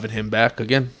now having him back,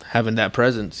 again, having that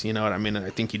presence, you know what I mean? And I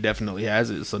think he definitely has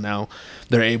it. So now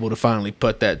they're able to finally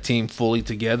put that team fully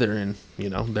together, and you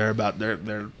know they're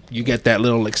you get that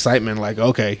little excitement, like,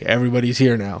 okay, everybody's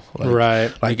here now,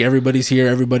 like everybody's here,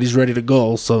 everybody's ready to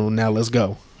go, so now let's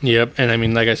go. Yep. And I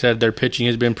mean, like I said, their pitching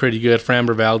has been pretty good.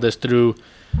 Framber Valdez threw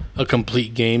a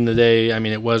complete game today. I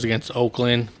mean, it was against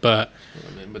Oakland, but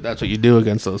that's what you do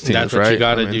against those teams. That's what you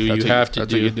got to do. You have to do.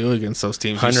 That's what you do against those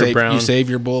teams. You save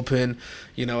your bullpen.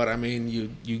 You know what I mean?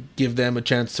 You give them a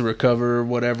chance to recover or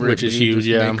whatever. Which is huge,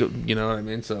 yeah. You know what I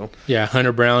mean? So yeah,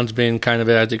 Hunter Brown's been kind of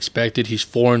as expected. He's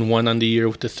 4-1 on the year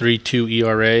with the 3.2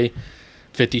 ERA,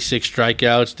 56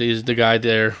 strikeouts. He's the guy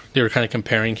there. They were kind of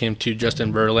comparing him to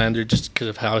Justin Verlander just because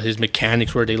of how his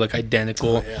mechanics were. They look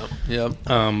identical. Oh, yeah.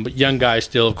 But young guy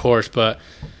still, of course. But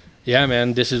yeah,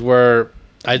 man,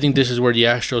 I think this is where the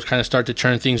Astros kind of start to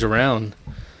turn things around.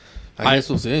 I guess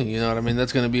we'll see. You know what I mean?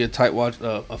 That's going to be a tight watch,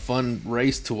 a fun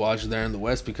race to watch there in the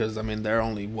West because, I mean, they're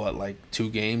only, 2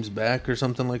 games back or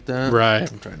something like that?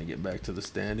 Right. I'm trying to get back to the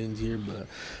standings here, but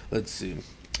let's see.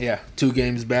 Yeah, 2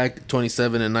 games back,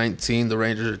 27-19. The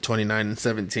Rangers are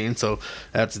 29-17, so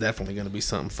that's definitely going to be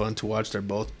something fun to watch. They're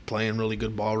both playing really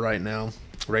good ball right now.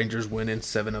 Rangers winning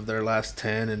 7 of their last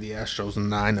 10, and the Astros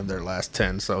 9 of their last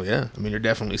 10. So, yeah, I mean, you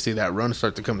definitely see that run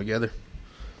start to come together.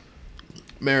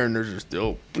 Mariners are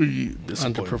still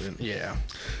disappointment. Yeah.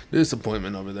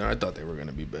 Disappointment over there. I thought they were going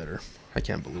to be better. I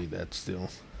can't believe that still.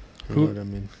 You know what I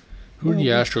mean? Who are the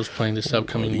Astros playing this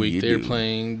upcoming week? They're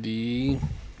playing the...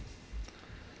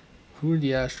 Who are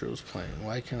the Astros playing?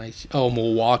 Why can't I see? Oh,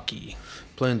 Milwaukee.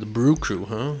 Playing the Brew Crew,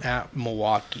 huh? At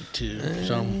Milwaukee, too.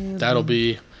 So that'll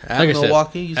be... At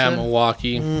Milwaukee, you said? At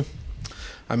Milwaukee.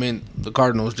 I mean, the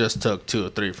Cardinals just took 2 or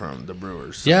 3 from the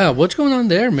Brewers. So. Yeah, what's going on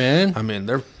there, man? I mean,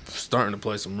 they're starting to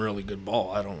play some really good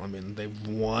ball. They've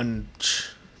won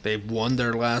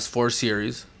their last 4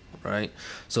 series, right?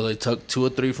 So they took 2 or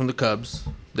 3 from the Cubs.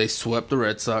 They swept the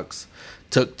Red Sox.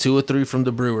 Took 2 or 3 from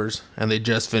the Brewers, and they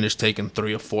just finished taking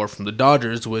 3 or 4 from the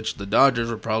Dodgers, which the Dodgers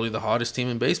are probably the hottest team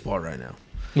in baseball right now.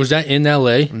 Was that in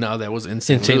L.A.? No, that was in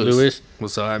St. Louis. Well,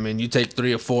 so, I mean, you take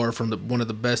 3 or 4 from one of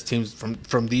the best teams,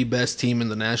 from the best team in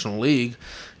the National League,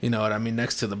 you know what I mean,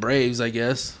 next to the Braves, I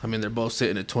guess. I mean, they're both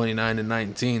sitting at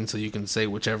 29-19, so you can say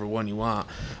whichever one you want.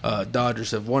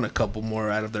 Dodgers have won a couple more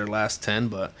out of their last 10,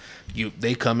 but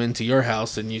they come into your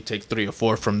house and you take 3 or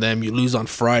 4 from them. You lose on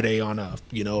Friday on a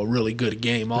really good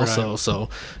game also. Right. So,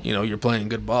 you're playing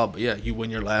good ball. But, yeah, you win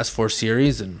your last 4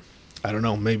 series and I don't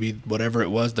know, maybe whatever it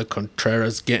was, the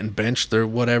Contreras getting benched or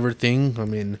whatever thing. I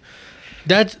mean,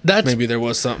 that's maybe there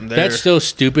was something there. That's so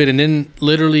stupid. And then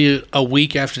literally a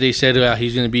week after they said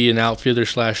he's going to be an outfielder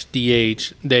 /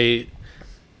 DH, they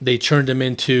turned him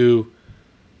into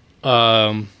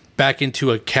back into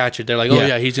a catcher. They're like,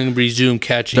 he's going to resume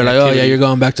catching. They're like, activity. You're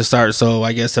going back to start. So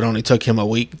I guess it only took him a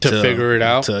week to figure it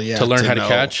out, to learn how to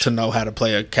catch, to know how to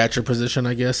play a catcher position.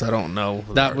 I guess I don't know.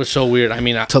 That was so weird. I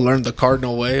mean, to learn the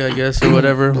Cardinal way, I guess, or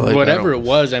whatever. Whatever it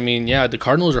was. I mean, yeah, the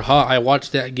Cardinals are hot. I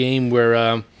watched that game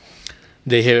where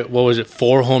they hit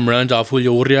 4 home runs off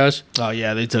Julio Urias. Oh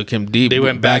yeah, they took him deep. They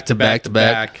went back to back,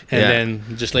 and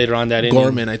then just later on that inning,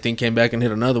 Gorman I think came back and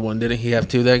hit another one. Didn't he have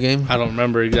 2 that game? I don't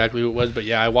remember exactly who it was, but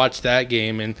yeah, I watched that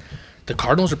game, and the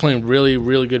Cardinals are playing really,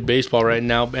 really good baseball right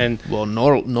now. And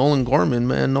Nolan Gorman,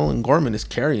 man, Nolan Gorman is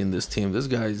carrying this team. This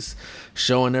guy's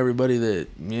showing everybody that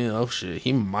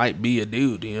he might be a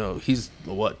dude. He's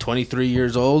 23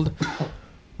 years old.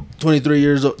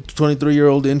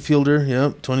 23-year-old infielder.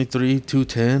 Yep, 23,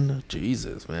 210.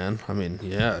 Jesus, man. I mean,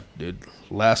 yeah, dude.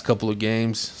 Last couple of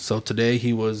games. So today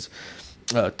he was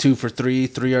 2 for 3,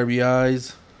 3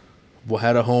 RBIs.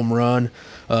 Had a home run.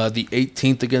 The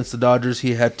 18th against the Dodgers,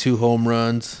 he had 2 home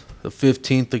runs. The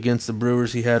 15th against the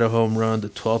Brewers, he had a home run. The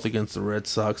 12th against the Red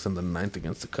Sox, and the 9th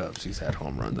against the Cubs, he's had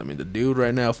home runs. I mean, the dude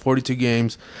right now, 42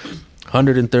 games,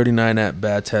 139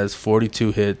 at-bats, has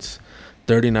 42 hits,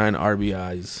 39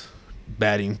 RBIs,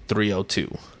 batting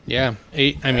 .302. Yeah,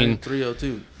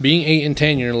 302. Being 8-10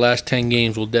 in your last 10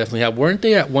 games will definitely have. Weren't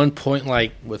they at one point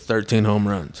with 13 home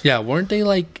runs? Yeah, weren't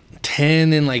they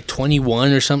 10 and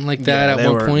 21 or something like that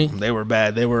at one point? They were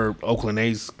bad. They were Oakland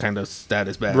A's kind of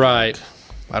status bad. Right.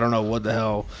 I don't know what the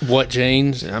hell. What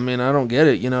changed? I mean, I don't get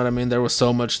it. You know what I mean? There was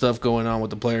so much stuff going on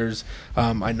with the players.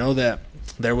 I know that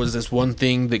there was this one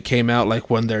thing that came out like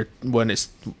when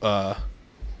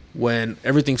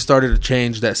everything started to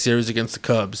change, that series against the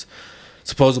Cubs.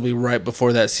 Supposedly right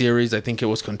before that series, I think it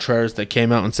was Contreras that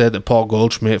came out and said that Paul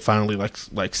Goldschmidt finally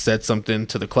like said something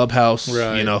to the clubhouse.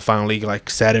 Right. You know, finally like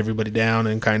sat everybody down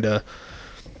and kind of,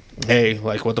 hey,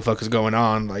 like what the fuck is going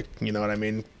on? Like, you know what I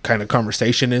mean? Kind of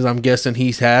conversation is, I'm guessing,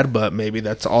 he's had, but maybe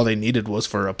that's all they needed was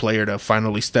for a player to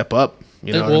finally step up.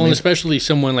 You know, and especially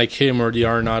someone like him or the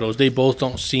Arenados, they both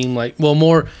don't seem like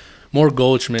more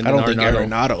Goldschmidt. I don't than think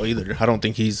Arenado either. I don't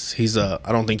think he's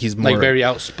more like very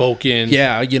outspoken.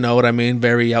 Yeah, you know what I mean.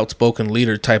 Very outspoken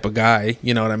leader type of guy.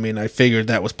 You know what I mean. I figured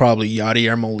that was probably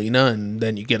Yadier Molina, and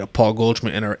then you get a Paul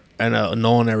Goldschmidt and a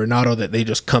Nolan Arenado that they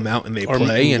just come out and they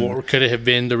play. Or could it have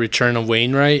been the return of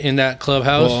Wainwright in that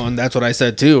clubhouse? Well, and that's what I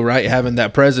said too, right? Having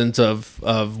that presence of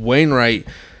Wainwright.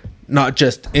 Not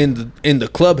just in the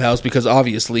clubhouse, because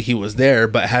obviously he was there,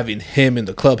 but having him in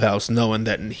the clubhouse, knowing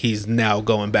that he's now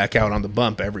going back out on the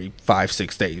bump every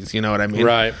 5-6 days. You know what I mean?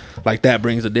 Right. Like that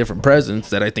brings a different presence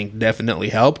that I think definitely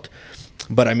helped.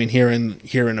 But I mean,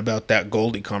 hearing about that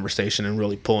Goldie conversation and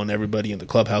really pulling everybody in the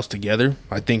clubhouse together,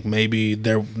 I think maybe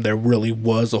there really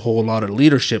was a whole lot of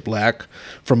leadership lack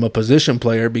from a position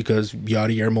player because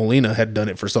Yadier Molina had done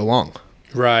it for so long.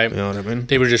 Right. You know what I mean?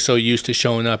 They were just so used to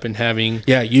showing up and having...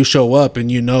 Yeah, you show up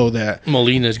and you know that...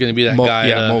 Molina is going to be that guy.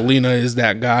 Yeah, Molina is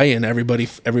that guy, and everybody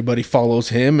follows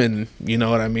him, and you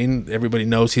know what I mean? Everybody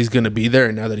knows he's going to be there,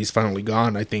 and now that he's finally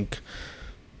gone, I think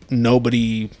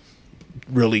nobody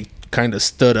really kind of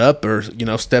stood up or, you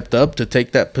know, stepped up to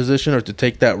take that position or to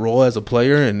take that role as a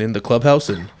player and in the clubhouse,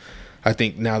 and I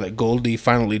think now that Goldie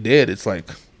finally did, it's like,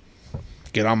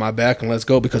 get on my back and let's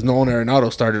go, because Nolan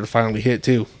Arenado started to finally hit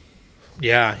too.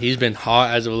 Yeah, he's been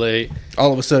hot as of late.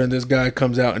 All of a sudden, this guy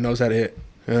comes out and knows how to hit.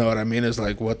 You know what I mean? It's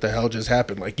like, what the hell just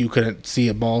happened? Like, you couldn't see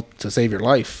a ball to save your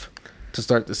life to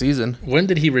start the season. When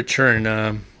did he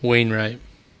return, Wainwright?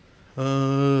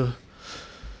 I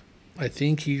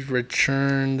think he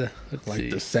returned... the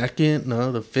 2nd?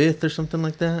 No, the 5th or something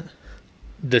like that?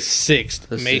 The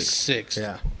 6th. May 6th.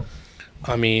 Yeah.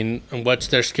 I mean, and what's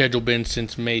their schedule been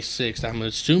since May 6th? I'm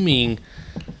assuming...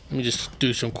 Let me just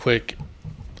do some quick...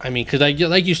 I mean, because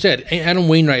like you said, Adam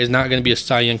Wainwright is not going to be a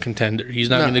Cy Young contender. He's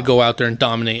not going to go out there and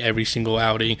dominate every single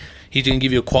outing. He's going to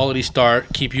give you a quality start,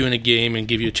 keep you in a game, and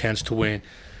give you a chance to win.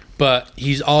 But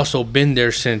he's also been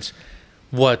there since,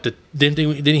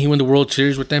 didn't he win the World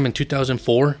Series with them in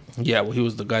 2004? Yeah, well, he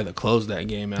was the guy that closed that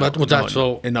game out.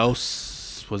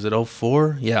 Was it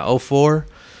 04? Yeah, 04.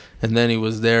 And then he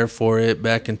was there for it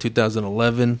back in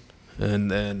 2011. And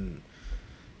then...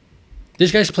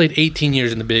 This guy's played 18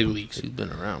 years in the big leagues. He's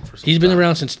been around for some He's time. been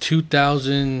around since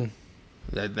 2000.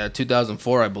 That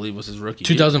 2004, I believe, was his rookie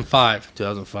 2005.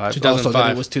 2005. 2005. So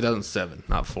then it was 2007,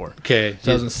 not 4. Okay.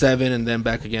 2007, and then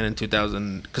back again in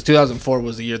 2000. Because 2004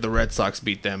 was the year the Red Sox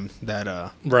beat them. That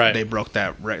right. They broke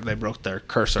their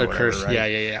curse or Their whatever. curse. Right?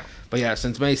 Yeah. But yeah,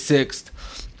 since May 6th,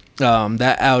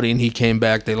 that outing, he came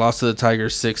back. They lost to the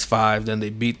Tigers 6-5. Then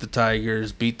they beat the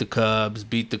Tigers, beat the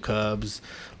Cubs,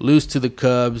 lose to the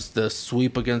Cubs. The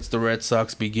sweep against the Red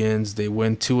Sox begins. They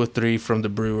win 2 of 3 from the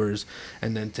Brewers,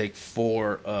 and then take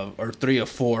 3 of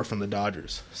 4 from the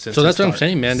Dodgers. So that's what I'm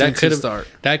saying, man. That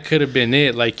could have been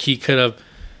it. Like, he could have,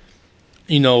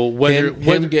 you know,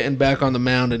 him getting back on the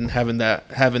mound and having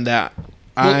that.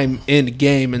 I'm in the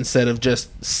game instead of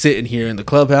just sitting here in the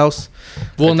clubhouse.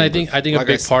 Well, I think a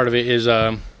big part of it is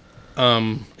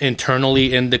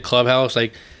internally in the clubhouse,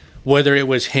 like whether it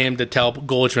was him to tell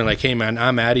Goldschmidt, like, hey, man,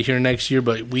 I'm out of here next year,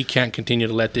 but we can't continue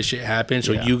to let this shit happen,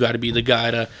 so you got to be the guy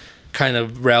to kind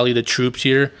of rally the troops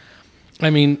here.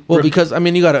 I mean... Well, because, I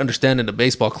mean, you got to understand in the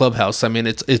baseball clubhouse, I mean,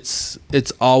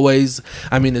 it's always...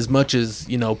 I mean, as much as,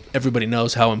 you know, everybody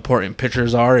knows how important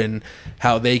pitchers are and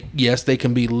how they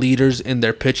can be leaders in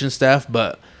their pitching staff,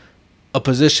 but a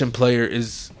position player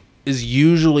is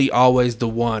usually always the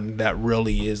one that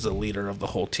really is a leader of the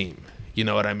whole team. You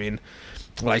know what I mean?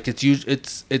 Like,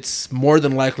 it's more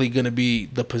than likely going to be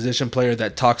the position player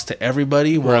that talks to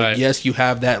everybody. Well, right. Yes, you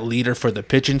have that leader for the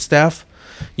pitching staff.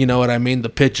 You know what I mean? The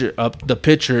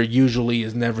pitcher usually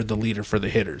is never the leader for the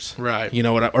hitters. Right. You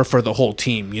know or for the whole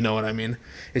team. You know what I mean?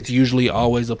 It's usually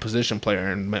always a position player.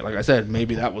 And like I said,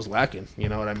 maybe that was lacking. You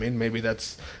know what I mean? Maybe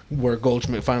that's where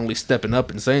Goldschmidt finally stepping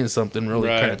up and saying something really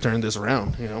kind of turned this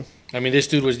around, you know? I mean, this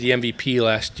dude was the MVP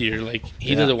last year. Like,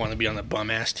 he doesn't want to be on the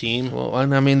bum-ass team. Well, I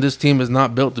mean, this team is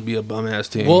not built to be a bum-ass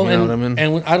team. Well, you know what I mean?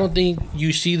 And I don't think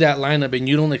you see that lineup and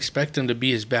you don't expect them to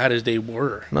be as bad as they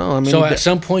were. No, I mean... So, at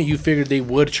some point, you figured they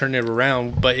would turn it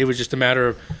around, but it was just a matter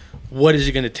of what is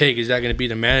it going to take? Is that going to be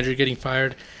the manager getting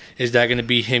fired? Is that going to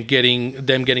be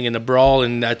them getting in a brawl,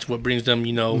 and that's what brings them,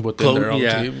 within their own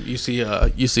team? You see,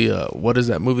 what is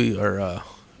that movie or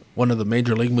one of the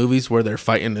major league movies where they're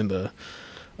fighting in the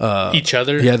each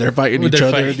other? Yeah, they're fighting each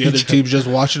other. The other team's just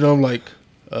watching them like.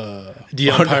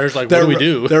 The umpire's like, what do we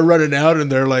do? They're running out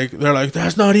and they're like,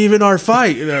 that's not even our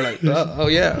fight. And they're like, oh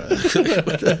yeah,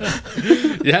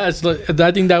 yeah.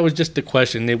 I think that was just the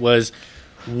question. It was,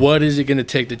 what is it going to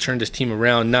take to turn this team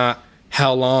around? Not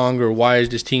how long or why is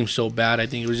this team so bad. I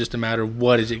think it was just a matter of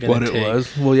what is it going to take. What it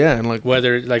was. Well, yeah, and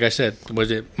whether, like I said,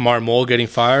 was it Marmol getting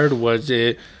fired? Was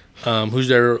it who's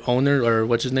their owner or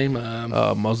what's his name?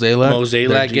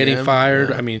 Mozeliak getting fired.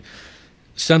 Yeah. I mean,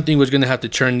 something was going to have to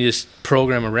turn this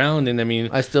program around, and I mean,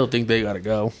 I still think they got to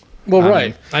go. Well,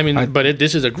 right.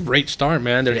 This is a great start,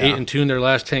 man. They're 8-2 in their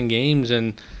last 10 games,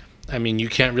 and I mean, you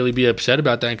can't really be upset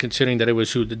about that, considering that it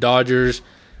was the Dodgers,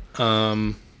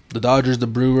 the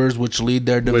Brewers, which lead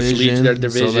their division.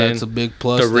 So that's a big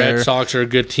plus. The Red Sox are a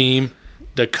good team.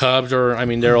 The Cubs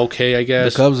they're okay, I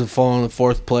guess. The Cubs have fallen in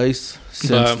fourth place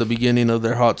since the beginning of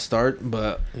their hot start,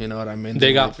 but you know what I mean.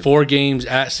 They got 4 games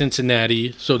at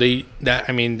Cincinnati, so they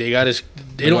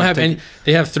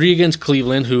have 3 against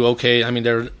Cleveland, who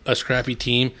they're a scrappy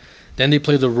team. Then they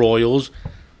play the Royals,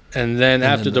 and then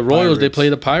after the Royals, they play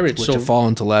the Pirates, which have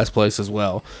fallen to last place as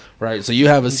well, right? So you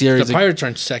have a series. The Pirates are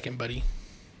in second, buddy.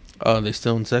 Oh, are they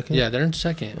still in second? Yeah, they're in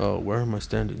second. Oh, where are my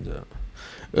standings at?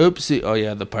 Oopsie. Oh,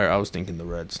 yeah, the Pirates. I was thinking the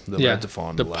Reds. Reds have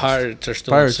fallen to last. Pirates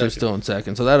are still in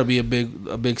second. So that'll be a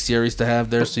big series to have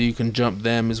there, so you can jump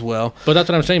them as well. But that's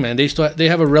what I'm saying, man. They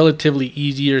have a relatively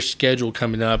easier schedule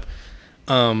coming up.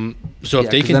 So if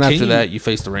they continue, then after that you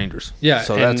face the Rangers. Yeah.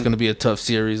 So that's going to be a tough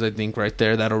series, I think, right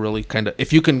there. That'll really kind of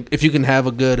if you can have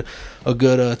a good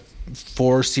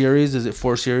 4 series. Is it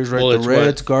 4 series, right? Well, the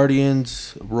Reds,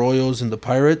 Guardians, Royals, and the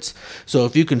Pirates. So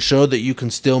if you can show that you can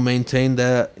still maintain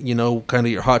that, kind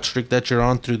of your hot streak that you're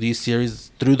on through these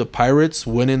series, through the Pirates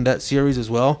winning that series as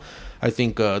well, I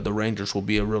think the Rangers will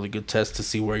be a really good test to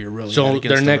see where you're really at against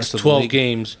their next 12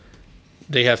 games,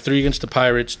 they have 3 against the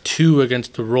Pirates, 2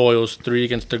 against the Royals, 3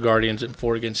 against the Guardians, and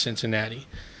 4 against Cincinnati.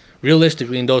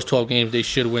 Realistically, in those 12 games, they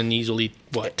should win easily,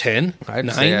 10?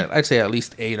 I'd say at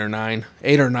least 8 or 9.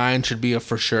 8 or 9 should be a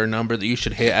for sure number that you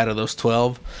should hit out of those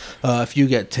 12. If you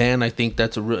get 10, I think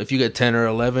if you get 10 or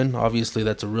 11, obviously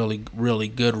that's a really, really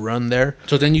good run there.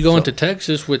 So then you go into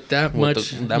Texas with that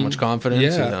much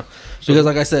confidence. Yeah. Because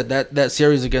like I said, that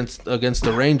series against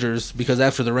the Rangers, because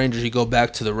after the Rangers you go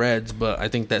back to the Reds, but I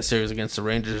think that series against the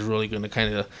Rangers is really going to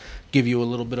kind of give you a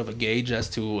little bit of a gauge as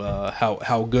to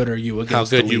how good are you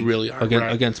against the league. How good you really are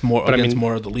against more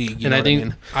of the league. I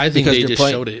think they just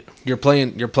showed it. You're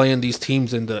playing these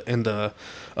teams in the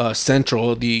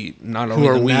Central, not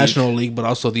only the National League but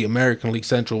also the American League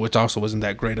Central, which also wasn't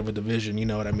that great of a division. You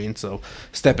know what I mean? So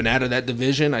stepping out of that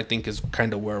division, I think is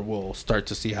kind of where we'll start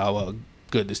to see how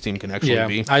good this team can actually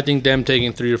be. I think them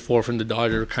taking 3 or 4 from the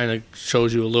Dodgers kind of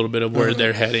shows you a little bit of where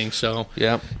they're heading. So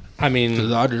yeah. I mean, the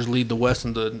Dodgers lead the West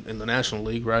in the National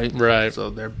League, right? Right.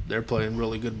 So they're playing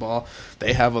really good ball.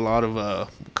 They have a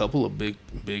couple of big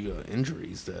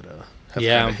injuries that have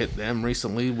kind of hit them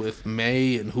recently with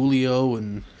May and Julio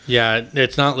and. Yeah,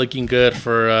 it's not looking good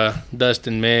for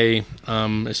Dustin May,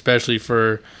 especially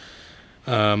for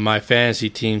my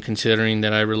fantasy team, considering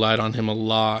that I relied on him a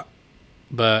lot.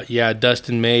 But yeah,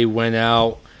 Dustin May went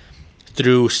out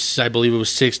through, I believe it was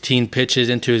 16 pitches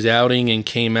into his outing, and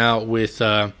came out with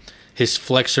his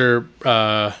flexor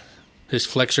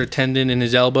tendon in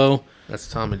his elbow.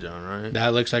 That's Tommy John, right?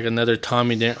 That looks like another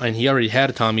Tommy, and he already had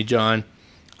a Tommy John.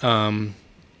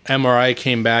 MRI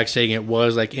came back saying it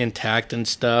was intact and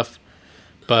stuff,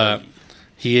 but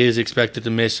he is expected to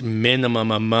miss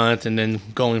minimum a month, and then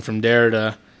going from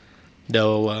there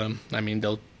they'll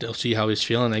see how he's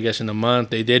feeling, I guess, in a month.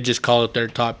 They did just call up their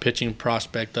top pitching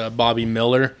prospect, Bobby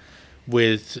Miller,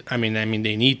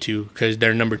 they need to, because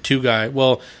their number 2 guy,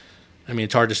 well,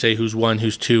 it's hard to say who's 1,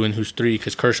 who's 2, and who's 3,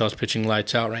 because Kershaw's pitching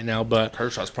lights out right now. But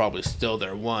Kershaw's probably still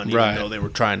their 1, even though they were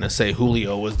trying to say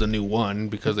Julio was the new 1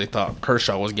 because they thought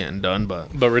Kershaw was getting done.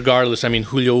 But regardless,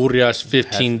 Julio Urias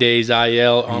 15 days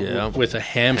IL with a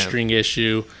hamstring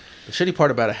issue. The shitty part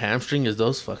about a hamstring is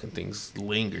those fucking things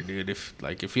linger, dude.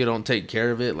 If you don't take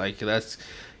care of it, that's.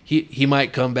 He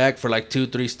might come back for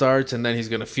 2-3 starts, and then he's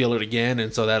gonna feel it again,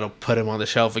 and so that'll put him on the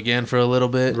shelf again for a little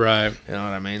bit. Right. You know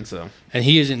what I mean? So. And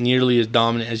he isn't nearly as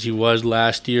dominant as he was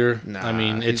last year. Nah,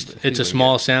 it's a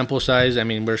small sample size.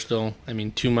 We're still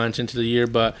 2 months into the year,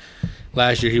 but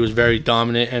last year he was very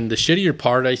dominant. And the shittier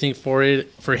part, I think, for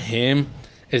him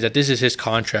is that this is his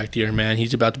contract year, man.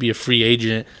 He's about to be a free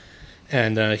agent,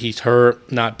 and he's hurt,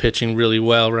 not pitching really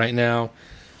well right now.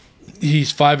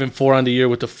 He's 5-4 on the year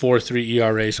with a 4.3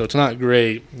 ERA, so it's not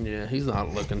great. Yeah, he's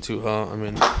not looking too hot. I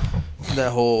mean,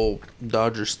 that whole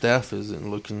Dodger staff isn't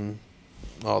looking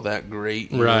all that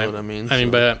great. You know what I mean?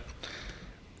 But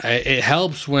it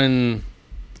helps when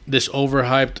this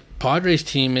overhyped Padres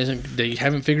team they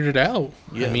haven't figured it out.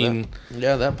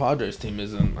 Yeah, that Padres team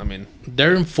isn't. I mean,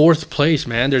 they're in fourth place,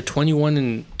 man. They're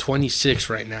 21-26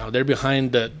 right now. They're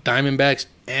behind the Diamondbacks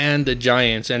and the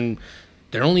Giants, and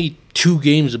they're only 2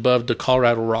 games above the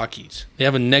Colorado Rockies. They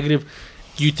have a negative.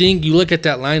 You look at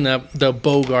that lineup, the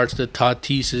Bogarts, the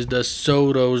Tatises, the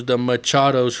Sotos, the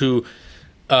Machados, who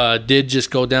did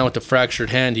just go down with a fractured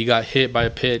hand. He got hit by a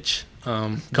pitch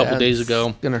a couple days ago.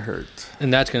 That's gonna hurt,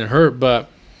 and that's gonna hurt. But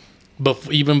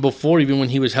even when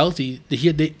he was healthy,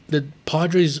 the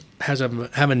Padres have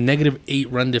a negative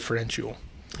 8-run differential.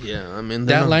 Yeah, I mean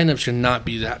that lineup should not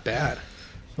be that bad.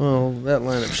 Well, that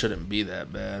lineup shouldn't be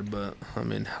that bad, but I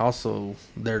mean, also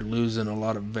they're losing a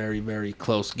lot of very, very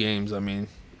close games. I mean,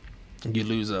 you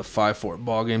lose a 5-4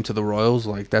 ball game to the Royals,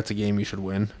 like that's a game you should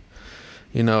win.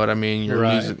 You know what I mean? You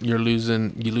lose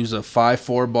a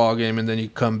 5-4 ball game, and then you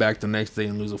come back the next day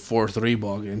and lose a 4-3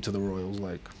 ball game to the Royals.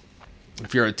 Like,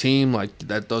 if you're a team like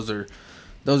that, those are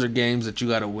games that you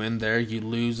got to win. There, you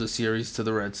lose a series to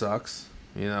the Red Sox.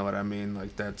 You know what I mean?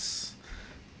 Like that's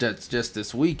just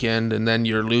this weekend, and then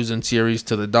you're losing series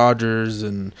to the Dodgers,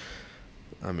 and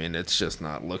I mean it's just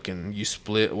not looking. You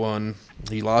split one.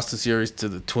 You lost the series to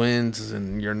the Twins,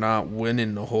 and you're not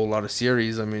winning a whole lot of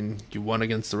series. I mean, you won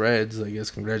against the Reds. I guess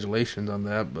congratulations on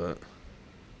that, but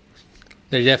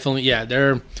they definitely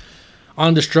they're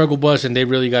on the struggle bus, and they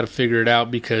really got to figure it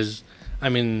out because I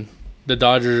mean the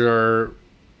Dodgers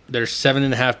they're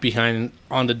 7.5 behind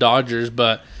on the Dodgers,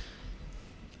 but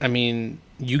I mean,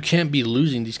 you can't be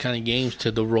losing these kind of games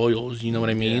to the Royals. You know what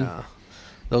I mean? Yeah.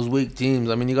 Those weak teams.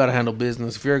 I mean, you got to handle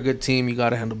business. If you're a good team, you got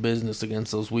to handle business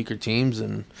against those weaker teams,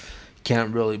 and you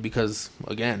can't really because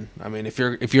again, I mean, if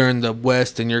you're in the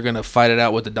West and you're gonna fight it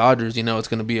out with the Dodgers, you know it's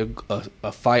gonna be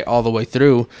a fight all the way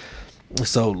through.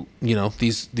 So you know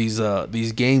these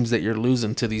games that you're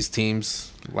losing to these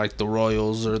teams like the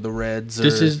Royals or the Reds.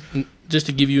 This is just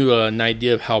to give you an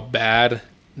idea of how bad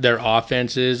their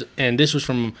offense is, and this was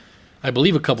from, I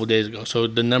believe, a couple days ago, so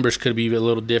the numbers could be a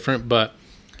little different, but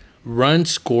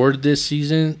runs scored this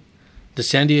season, the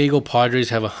San Diego Padres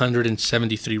have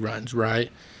 173 runs, right?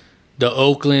 The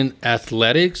Oakland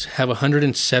Athletics have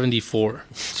 174.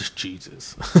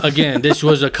 Jesus. Again, this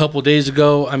was a couple days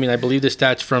ago. I mean, I believe the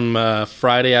stats from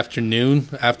Friday afternoon,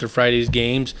 after Friday's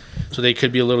games, so they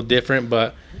could be a little different,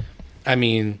 but, I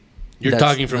mean, you're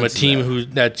talking from a team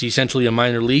that's essentially a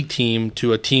minor league team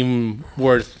to a team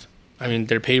worth, I mean,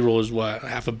 their payroll is what,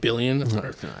 $500 million?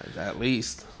 At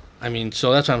least. I mean,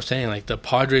 so that's what I'm saying. Like, the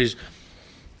Padres,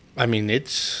 I mean, they're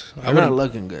not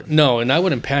looking good. No, and I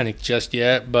wouldn't panic just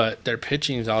yet, but their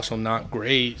pitching is also not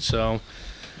great, so.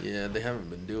 Yeah, they haven't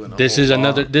been doing This is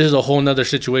a whole nother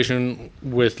situation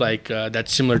with, like,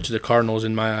 that's similar to the Cardinals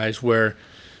in my eyes, where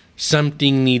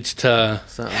something needs to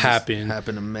happen.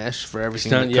 Happen to mesh for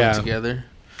everything to come together.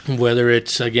 Whether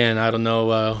it's, again, I don't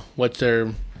know, what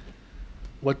the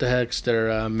heck's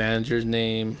their manager's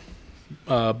name?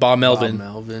 Bob Melvin. Bob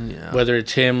Melvin, yeah. Whether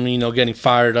it's him, getting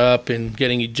fired up and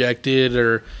getting ejected,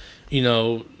 or,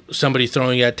 somebody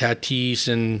throwing at Tatis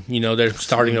and, they're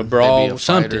starting a brawl,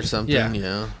 something.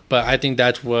 Yeah. But I think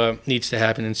that's what needs to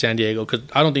happen in San Diego, because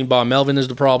I don't think Bob Melvin is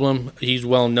the problem. He's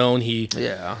well known.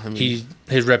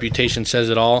 His reputation says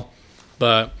it all.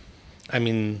 But, I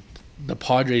mean, the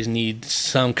Padres need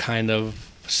some kind of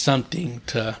something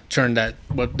to turn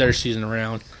their season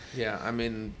around. Yeah, I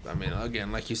mean,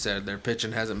 again, like you said, their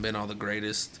pitching hasn't been all the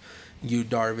greatest. Yu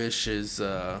Darvish is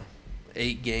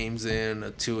 8 games in,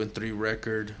 a 2-3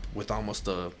 record with almost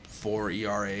a 4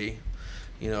 ERA. A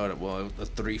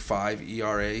 3.5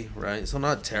 ERA, right? So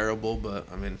not terrible, but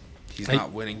I mean, he's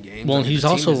not winning games. Well, he's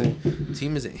also the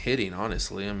team isn't hitting.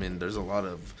 Honestly, I mean, there's a lot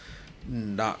of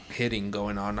not hitting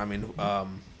going on. I mean,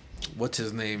 what's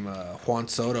his name? Juan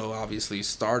Soto obviously has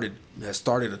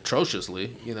started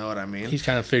atrociously. You know what I mean? He's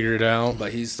kind of figured it out,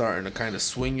 but he's starting to kind of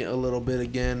swing it a little bit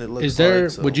again. It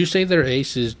looks. Would you say their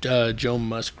ace is Joe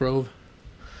Musgrove,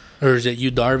 or is it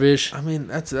Yu Darvish? I mean,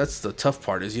 that's the tough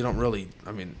part is you don't really.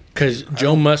 I mean, because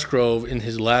Joe Musgrove in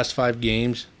his last 5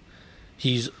 games,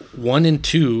 he's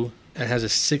 1-2 and has a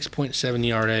 6.7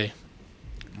 ERA.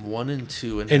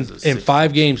 1-2 and in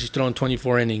 5 games he's thrown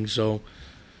 24 innings, so.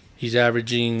 He's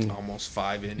averaging almost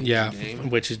 5 innings a game.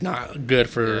 Which is not good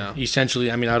for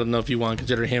essentially. I mean, I don't know if you want to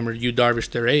consider him or Yu Darvish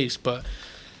their ace, but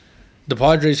the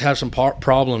Padres have some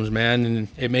problems, man, and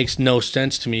it makes no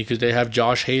sense to me because they have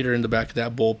Josh Hader in the back of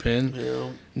that bullpen.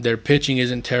 Yeah. Their pitching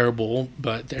isn't terrible,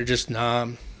 but they're just not.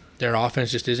 Their offense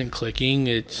just isn't clicking.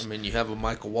 I mean, you have a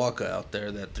Michael Walker out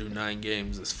there that through 9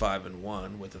 games is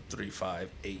 5-1 with a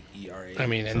 3.58 ERA. I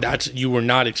mean, and you were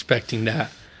not expecting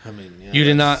that. I mean, yeah, you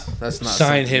did not that's not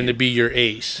sign him to be your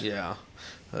ace. Yeah,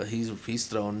 he's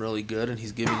throwing really good and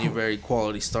he's giving you very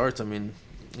quality starts. I mean,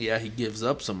 yeah, he gives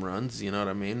up some runs, you know what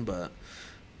I mean, but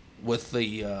with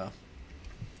the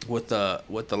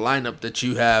lineup that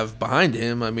you have behind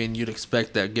him, I mean, you'd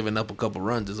expect that giving up a couple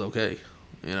runs is okay.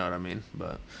 You know what I mean?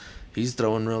 But he's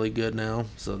throwing really good now,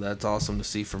 so that's awesome to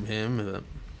see from him.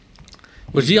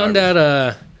 Was he on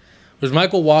that? Was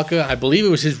Michael Walker? I believe it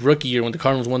was his rookie year when the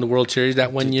Cardinals won the World Series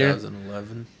that one year.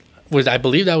 2011. I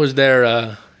believe that was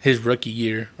their his rookie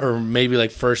year, or maybe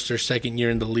like first or second year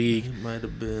in the league. It might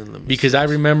have been. Because I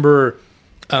remember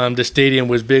the stadium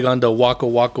was big on the Waka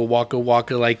Waka Waka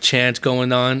Waka like chants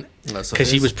going on because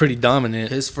he was pretty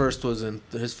dominant. His first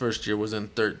year was in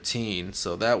 13,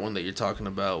 so that one that you're talking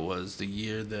about was the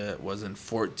year that was in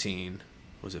 14.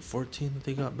 Was it 14 that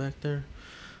they got back there?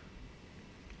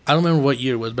 I don't remember what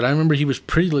year it was, but I remember he was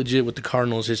pretty legit with the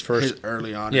Cardinals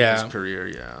early on in his career.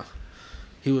 Yeah,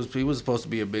 he was supposed to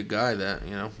be a big guy that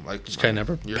like just kind of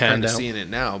never you're panned kind of out. seeing it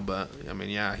now, but I mean,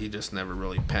 yeah, he just never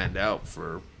really panned out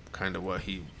for kind of what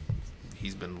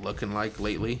he's been looking like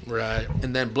lately. Right.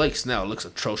 And then Blake Snell looks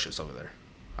atrocious over there.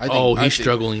 He's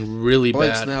struggling really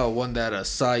Blake bad. Snell won that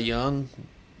Cy Young.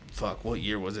 Fuck, what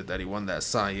year was it that he won that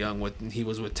Cy Young? He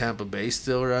was with Tampa Bay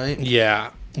still, right? Yeah.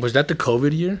 Was that the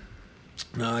COVID year?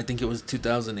 No, I think it was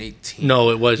 2018. No,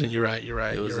 it wasn't. You're right.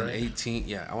 It was in 18.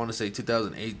 Yeah, I want to say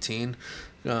 2018.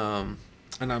 And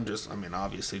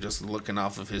obviously, just looking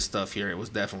off of his stuff here, it was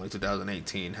definitely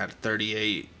 2018. Had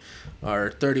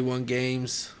 31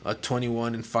 games, a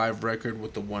 21-5 record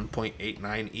with a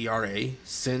 1.89 ERA.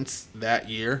 Since that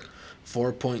year,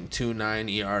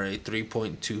 4.29 ERA,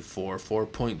 3.24,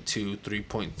 4.2,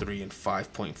 3.3, and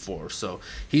 5.4. So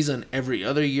he's an every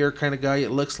other year kind of guy, it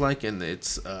looks like, and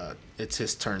it's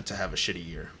his turn to have a shitty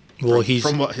year. Well,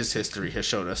 from what his history has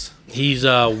showed us. He's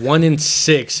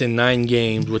 1-6 in 9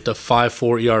 games with a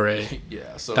 5.4 ERA.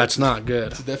 Yeah, so that's not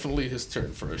good. It's definitely his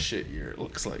turn for a shit year, it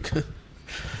looks like.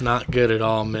 Not good at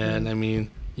all, man. I mean,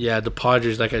 yeah, the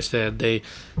Padres, like I said, they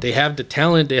have the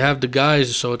talent, they have the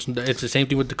guys, so it's the same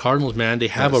thing with the Cardinals, man. They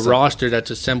have a roster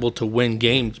that's assembled to win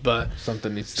games, but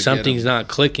something's not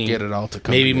clicking. Get it all to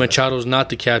come Maybe together. Machado's not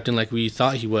the captain like we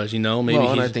thought he was, Maybe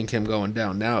and I think him going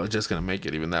down now is just going to make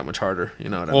it even that much harder,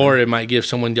 Or it might give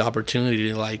someone the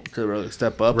opportunity to really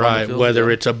step up. Right, on the field,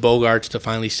 whether it's a Bogarts to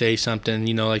finally say something,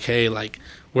 like, hey, like,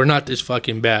 we're not this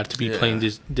fucking bad to be playing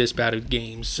this bad of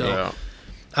games. So, yeah.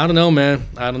 I don't know, man.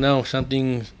 I don't know.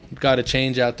 Something got to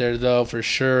change out there, though, for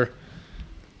sure.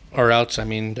 Or else, I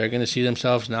mean, they're going to see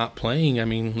themselves not playing. I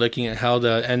mean, looking at how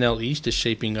the NL East is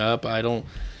shaping up, I don't,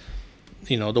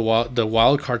 the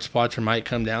wild card spots might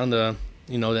come down to,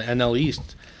 the NL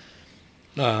East.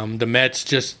 The Mets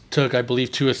just took, I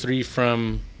believe, 2 or 3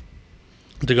 from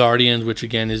the Guardians, which,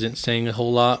 again, isn't saying a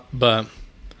whole lot, but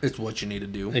it's what you need to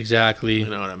do. Exactly. You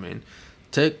know what I mean?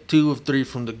 Take 2 of 3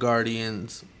 from the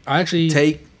Guardians.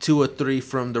 Take 2 or 3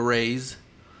 from the Rays,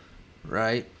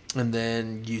 right? And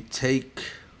then you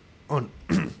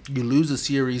you lose a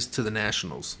series to the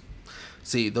Nationals.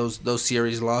 See, those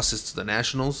series losses to the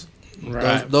Nationals,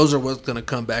 right? Those are what's going to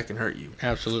come back and hurt you.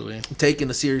 Absolutely. Taking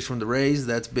a series from the Rays,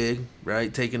 that's big,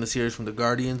 right? Taking a series from the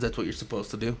Guardians, that's what you're supposed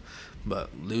to do.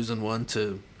 But losing one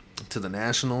to the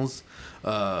Nationals,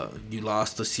 you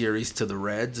lost a series to the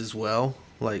Reds as well.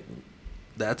 Like,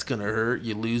 that's going to hurt.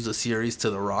 You lose a series to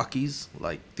the Rockies.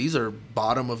 Like, these are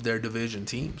bottom of their division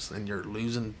teams, and you're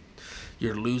losing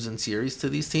series to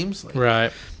these teams. Like,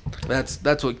 right.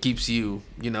 That's what keeps you,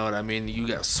 you know what I mean? You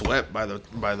got swept by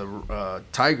the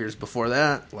Tigers before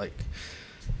that. Like,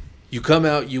 you come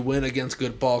out, you win against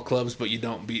good ball clubs, but you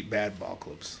don't beat bad ball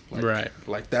clubs. Like, right.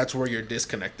 Like, that's where your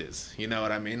disconnect is. You know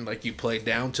what I mean? Like, you play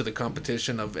down to the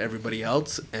competition of everybody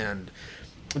else, and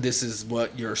this is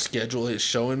what your schedule is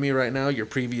showing me right now, your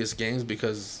previous games,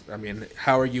 because, I mean,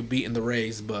 how are you beating the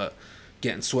Rays but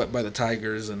getting swept by the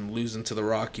Tigers and losing to the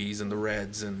Rockies and the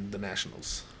Reds and the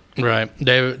Nationals? Right.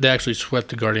 They actually swept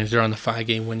the Guardians. They're on the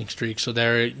 5-game winning streak, so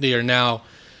they are now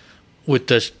with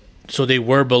the. So they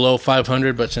were below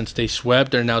 500, but since they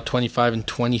swept, they're now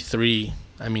 25-23.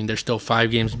 I mean, they're still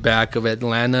 5 games back of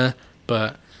Atlanta,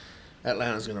 but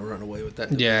Atlanta's going to run away with that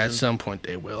division. Yeah, at some point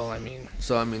they will. I mean,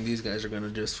 these guys are going to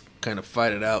just kind of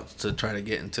fight it out to try to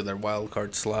get into their wild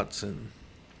card slots and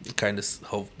kind of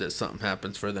hope that something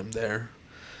happens for them there.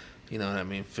 You know what I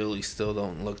mean? Philly still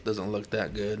doesn't look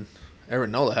that good.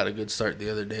 Nola had a good start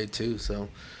the other day too. So,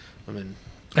 I mean,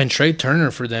 and Trey Turner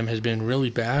for them has been really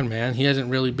bad, man. He hasn't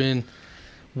really been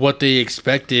what they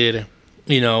expected.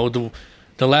 You know,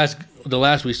 the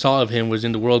last we saw of him was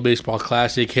in the World Baseball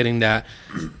Classic, hitting that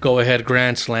go-ahead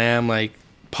grand slam, like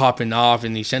popping off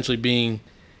and essentially being,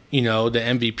 you know, the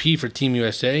MVP for Team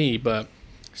USA. But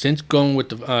since going with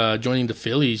the joining the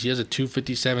Phillies, he has a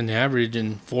 257 average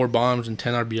and 4 bombs and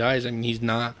 10 RBIs. I mean,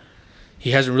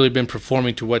 he hasn't really been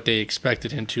performing to what they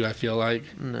expected him to, I feel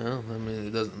like. No, I mean,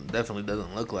 it definitely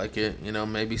doesn't look like it. You know,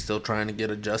 maybe still trying to get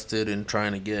adjusted and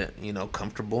trying to get, you know,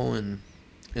 comfortable in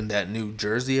that new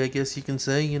jersey, I guess you can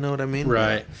say. You know what I mean?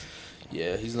 Right. But,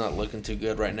 yeah, he's not looking too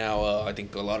good right now. I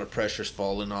think a lot of pressure's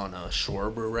falling on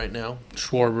Schwarber right now.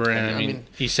 Schwarber and, I mean,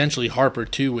 essentially Harper,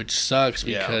 too, which sucks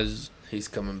because... Yeah. He's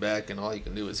coming back, and all you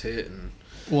can do is hit. And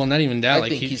well, not even that. I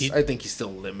think he's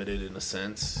still limited in a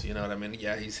sense. You know what I mean?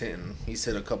 Yeah, he's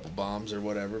hit a couple bombs or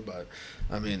whatever, but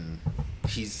I mean,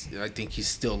 I think he's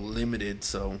still limited.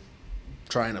 So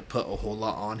trying to put a whole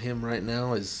lot on him right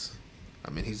now is, I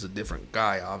mean, he's a different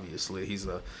guy. Obviously, he's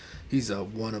a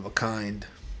one of a kind.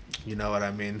 You know what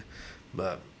I mean?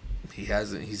 But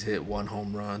he's hit 1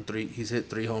 home run. He's hit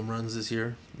 3 home runs this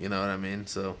year. You know what I mean?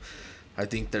 So. I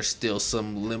think there's still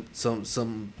some limit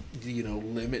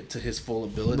to his full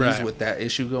abilities with that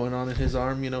issue going on in his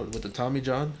arm, you know, with the Tommy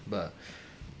John. But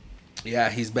yeah,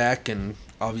 he's back and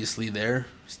obviously there,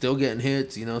 still getting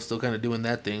hits, you know, still kind of doing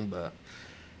that thing. But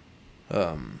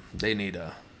they need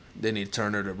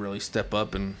Turner to really step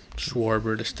up and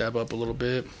Schwarber to step up a little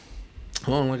bit.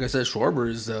 Well, like I said,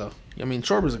 Schwarber's a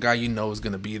guy you know is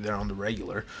going to be there on the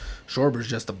regular. Schwarber's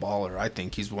just a baller. I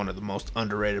think he's one of the most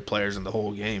underrated players in the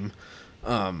whole game.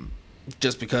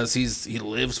 Just because he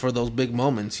lives for those big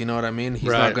moments, you know what I mean? He's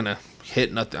not going to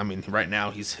hit nothing. I mean, right now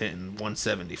he's hitting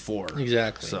 174.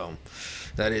 Exactly. So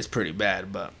that is pretty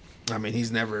bad. But, I mean,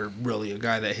 he's never really a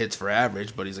guy that hits for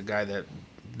average, but he's a guy that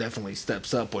definitely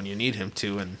steps up when you need him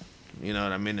to, and, you know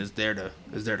what I mean, is there to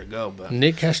go. But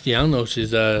Nick Castellanos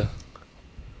is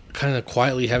kind of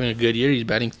quietly having a good year. He's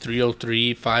batting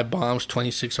 .303, 5 bombs,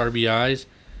 26 RBIs.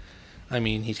 I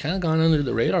mean, he's kind of gone under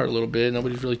the radar a little bit.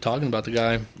 Nobody's really talking about the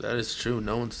guy. That is true.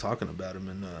 No one's talking about him.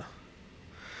 And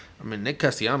I mean, Nick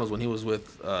Castellanos, when he was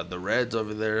with the Reds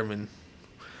over there, I mean,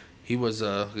 it was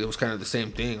kind of the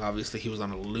same thing. Obviously, he was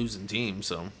on a losing team,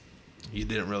 so you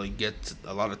didn't really get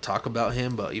a lot of talk about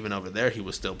him. But even over there, he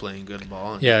was still playing good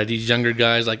ball. Yeah, these younger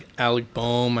guys like Alec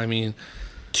Boehm, I mean,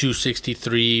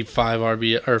 263,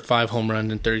 5 home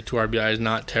runs and 32 RBIs,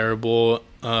 not terrible.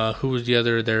 Who was the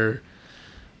other there?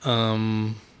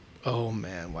 Oh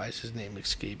man, why is his name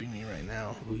escaping me right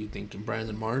now? Who are you thinking?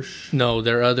 Brandon Marsh? No,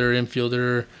 their other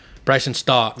infielder, Bryson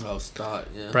Stott. Oh, Stott,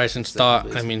 yeah. Bryson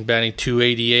Stott, I mean, batting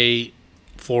 .288,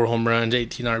 4 home runs,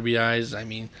 18 RBIs. I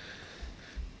mean,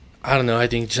 I don't know. I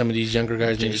think some of these younger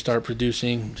guys need to start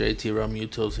producing. JT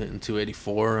Realmuto's hitting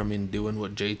 .284. I mean, doing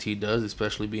what JT does,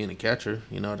 especially being a catcher.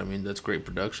 You know what I mean? That's great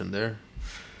production there.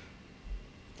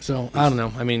 So, I don't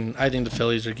know. I mean, I think the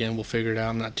Phillies, again, will figure it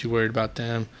out. I'm not too worried about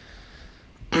them.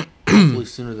 Hopefully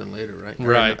sooner than later, right?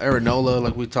 Right. Nola,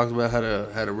 like we talked about, had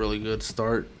a really good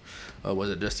start.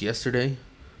 Was it just yesterday?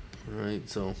 Right,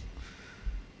 so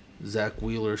Zach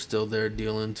Wheeler's still there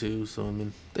dealing too. So, I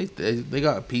mean, they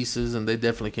got pieces, and they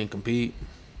definitely can compete.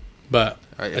 But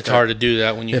it's hard to do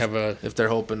that when you if they're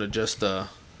hoping to just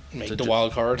make the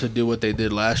wild card, to do what they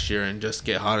did last year and just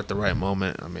get hot at the right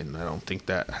moment. I mean, I don't think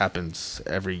that happens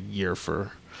every year.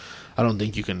 I don't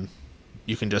think you can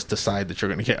just decide that you're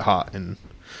going to get hot, and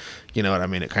you know what I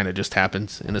mean. It kind of just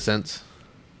happens in a sense,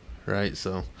 right?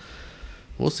 So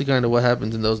we'll see kind of what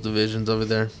happens in those divisions over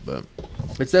there, but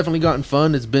it's definitely gotten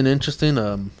fun. It's been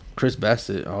interesting. Chris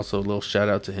Bassett, also a little shout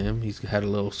out to him. He's had a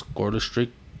little scoreless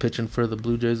streak pitching for the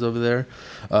Blue Jays over there.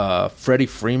 Freddie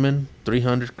Freeman,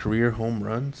 300 career home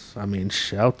runs. I mean,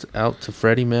 shout out to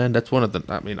Freddie, man. That's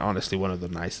honestly, one of the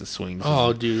nicest swings.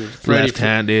 Oh, dude.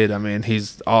 Left-handed. I mean,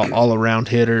 he's all-around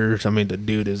hitter. I mean, the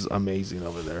dude is amazing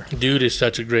over there. Dude is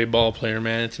such a great ball player,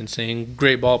 man. It's insane.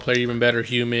 Great ball player, even better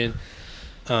human.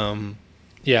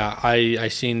 Yeah, I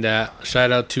seen that.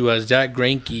 Shout out to Zach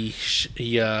Greinke.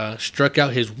 He struck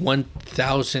out his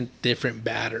 1,000th different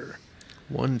batter.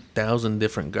 1,000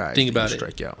 different guys. Think about it.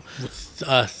 Strike out. With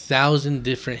 1,000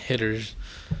 different hitters.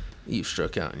 You've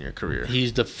struck out in your career.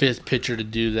 He's the 5th pitcher to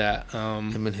do that.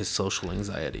 Him and his social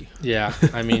anxiety. Yeah,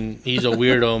 I mean, he's a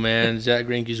weirdo, man. Zach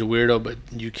Greinke's a weirdo, but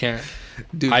you can't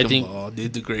Dude, I think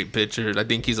dude's a great pitcher. I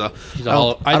think he's a.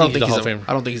 I don't think he's a Hall of Famer.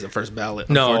 I don't think he's a first ballot.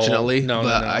 No, unfortunately, no.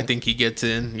 I think he gets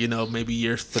in. Maybe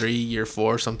year 3, year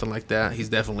 4, something like that. He's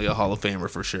definitely a Hall of Famer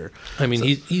for sure. I mean,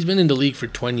 he's been in the league for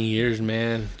 20 years,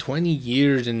 man. 20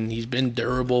 years, and he's been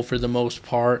durable for the most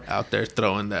part. Out there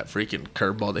throwing that freaking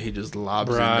curveball that he just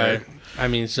lobs in Right. there. I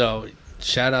mean, so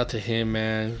shout out to him,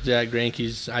 man. Zach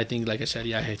Greinke's, I think, like I said,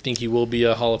 I think he will be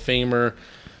a Hall of Famer.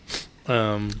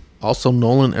 Also,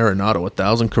 Nolan Arenado,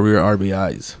 1,000 career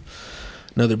RBIs.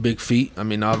 Another big feat. I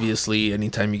mean, obviously,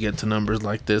 anytime you get to numbers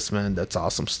like this, man, that's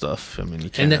awesome stuff. I mean, you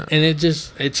can't. And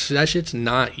that shit's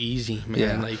not easy, man.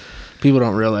 Yeah. Like, people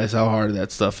don't realize how hard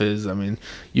that stuff is. I mean,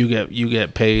 you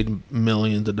get paid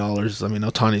millions of dollars. I mean,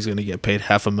 Ohtani's going to get paid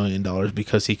 $500,000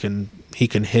 because he can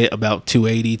hit about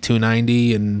 280,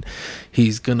 290, and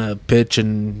he's going to pitch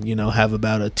and, have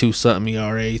about a 2-something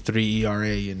ERA, 3 ERA,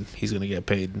 and he's going to get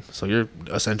paid. So you're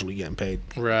essentially getting paid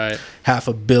right.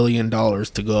 $500 million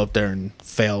to go up there and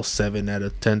fail 7 out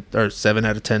of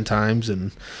 10 times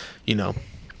and,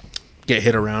 get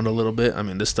hit around a little bit. I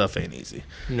mean, this stuff ain't easy.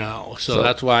 No. So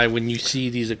that's why when you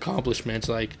see these accomplishments,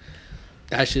 like,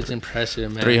 that shit's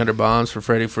impressive, man. 300 bombs for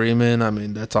Freddie Freeman. I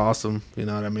mean, that's awesome. You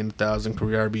know what I mean? 1,000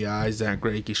 career RBIs. Zach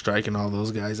Greinke striking all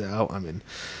those guys out. I mean,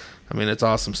 it's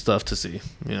awesome stuff to see.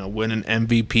 Winning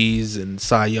MVPs and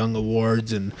Cy Young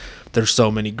awards, and there's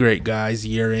so many great guys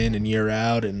year in and year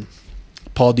out. And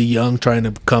Paul DeYoung trying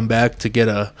to come back to get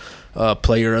a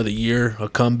player of the year, a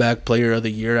comeback player of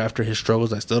the year after his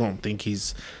struggles. I still don't think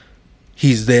he's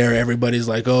there. Everybody's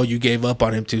like, oh, you gave up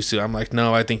on him too soon. I'm like,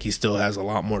 no, I think he still has a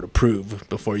lot more to prove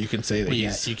before you can say that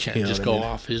he's. You can't just go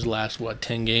off his last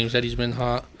 10 games that he's been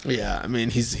hot. Yeah, I mean,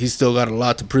 he's still got a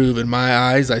lot to prove in my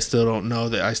eyes. I still don't know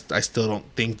that. I still don't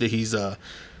think that he's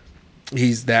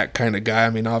that kind of guy. I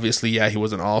mean, obviously, yeah, he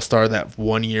was an all-star that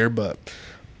one year, but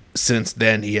since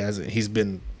then he hasn't. He's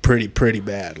been pretty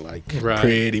bad,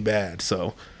 pretty bad.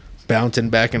 So bouncing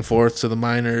back and forth to the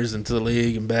minors and to the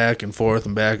league and back and forth,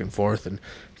 and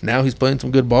now he's playing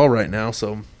some good ball right now.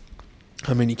 So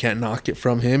I mean, you can't knock it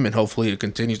from him, and hopefully it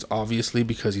continues, obviously,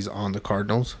 because he's on the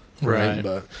Cardinals, right?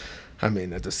 But I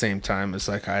mean, at the same time, it's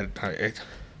like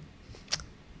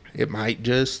it might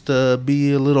just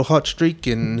be a little hot streak,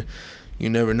 and you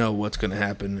never know what's going to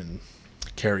happen and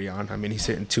carry on. I mean, he's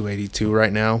hitting 282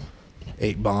 right now,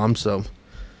 8 bombs. So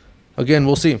again,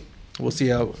 we'll see. We'll see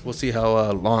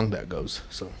how long that goes.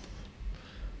 So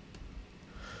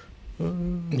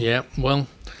yeah, well,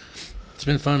 it's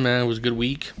been fun, man. It was a good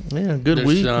week. Yeah, good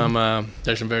week.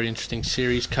 There's some very interesting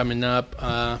series coming up.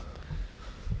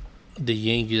 The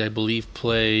Yankees, I believe,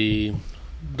 play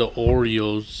the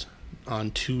Orioles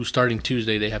on starting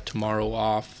Tuesday. They have tomorrow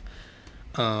off.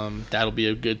 That'll be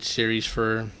a good series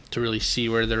to really see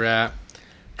where they're at,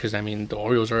 because I mean the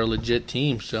Orioles are a legit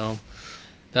team, so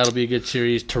that'll be a good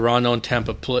series. Toronto and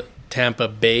Tampa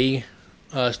Bay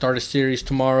start a series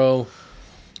tomorrow.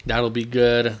 That'll be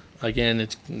good. Again,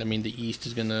 the East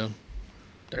is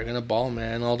they're gonna ball,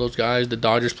 man. All those guys. The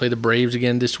Dodgers play the Braves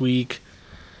again this week.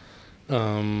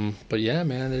 But yeah,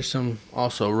 man, there's some.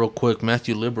 Also, real quick,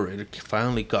 Matthew Liberator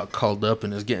finally got called up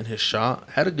and is getting his shot.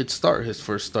 Had a good start, his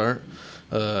first start.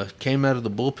 Came out of the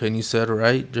bullpen, you said,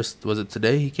 right? Was it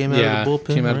today he came out of the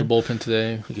bullpen? Came out of the bullpen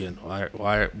today. Again,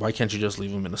 why can't you just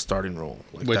leave him in a starting role?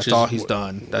 That's all he's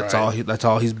done. That's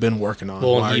all he's been working on.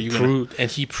 Well, he proved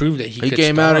that he could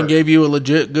came start. out and gave you a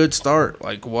legit good start.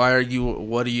 Like, what are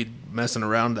you messing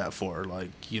around that for? Like,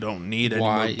 you don't need any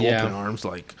more bullpen arms.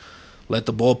 Like, let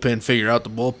the bullpen figure out the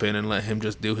bullpen and let him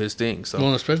just do his thing. So,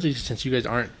 well, especially since you guys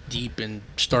aren't deep in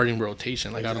starting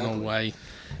rotation. Like, exactly. I don't know why.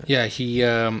 Yeah, he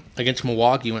against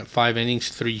Milwaukee went 5 innings,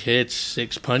 3 hits,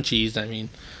 6 punchies. I mean,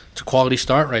 it's a quality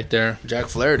start right there. Jack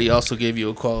Flaherty also gave you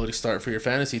a quality start for your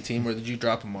fantasy team, or did you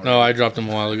drop him already? No, I dropped him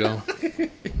a while ago.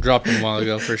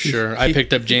 For sure. I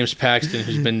picked up James Paxton,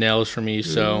 who's been nails for me.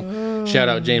 So shout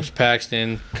out James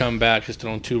Paxton. Come back, has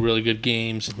thrown 2 really good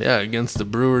games. Yeah, against the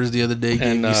Brewers the other day.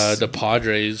 And the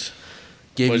Padres.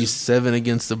 Gave you 7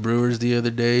 against the Brewers the other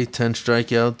day, 10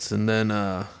 strikeouts, and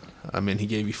then he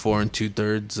gave you 4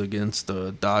 2/3 against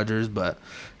the Dodgers, but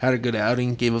had a good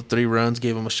outing. Gave up 3 runs,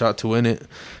 gave them a shot to win it.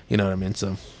 You know what I mean?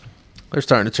 So they're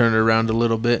starting to turn it around a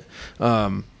little bit.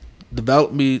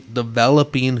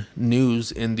 Developing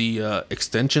news in the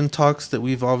extension talks that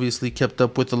we've obviously kept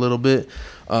up with a little bit.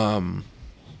 Let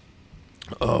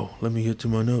me get to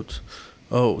my notes.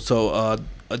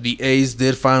 The A's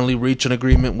did finally reach an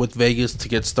agreement with Vegas to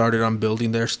get started on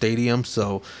building their stadium.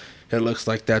 So it looks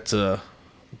like that's a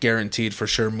guaranteed for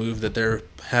sure move that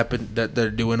they're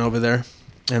doing over there.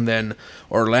 And then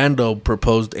Orlando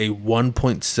proposed a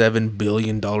 $1.7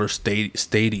 billion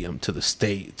stadium to the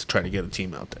state to try to get a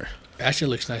team out there. That shit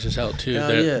looks nice as hell too.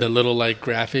 Yeah. The little like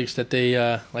graphics that they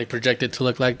like projected to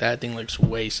look like, that thing looks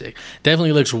way sick.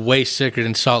 Definitely looks way sicker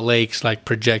than Salt Lake's like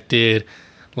projected,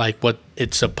 like what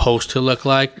it's supposed to look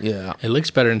like. Yeah, it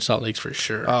looks better than Salt Lake's for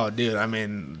sure. Oh, dude, I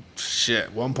mean,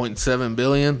 shit, 1.7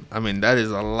 billion. I mean, that is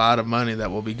a lot of money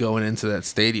that will be going into that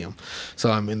stadium.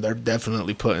 So I mean, they're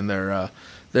definitely putting their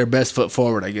best foot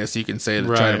forward, I guess you can say, to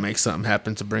try to make something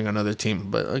happen to bring another team.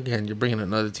 But again, you're bringing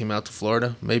another team out to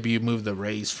Florida. Maybe you move the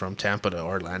Rays from Tampa to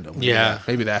Orlando.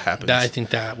 Maybe that happens. I think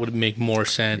that would make more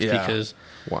sense because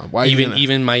why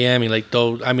even Miami, like,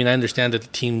 though, I mean, I understand that the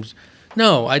teams.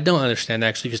 No, I don't understand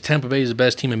actually, because Tampa Bay is the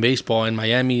best team in baseball, and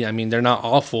Miami, I mean, they're not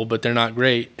awful, but they're not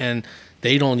great, and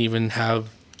they don't even have,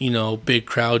 big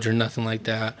crowds or nothing like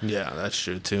that. Yeah, that's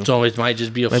true too. So it might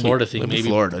just be a Florida thing. Maybe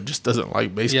Florida just doesn't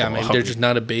like baseball. Yeah, maybe they're just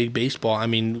not a big baseball. I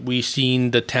mean, we've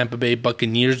seen the Tampa Bay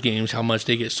Buccaneers games, how much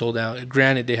they get sold out.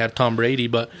 Granted, they have Tom Brady,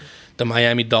 but the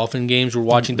Miami Dolphin games, we're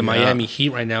watching the Miami Heat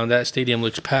right now, and that stadium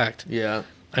looks packed. Yeah.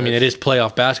 I mean, it is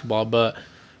playoff basketball, but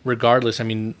regardless, I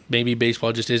mean, maybe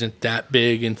baseball just isn't that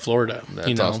big in Florida.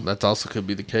 That also could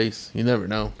be the case. You never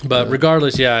know. But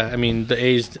regardless, I mean, the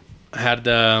A's had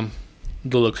the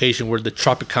location where the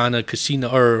Tropicana Casino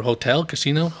or Hotel and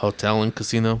Casino,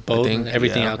 both,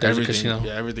 everything out there is a casino.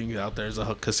 Yeah, everything out there is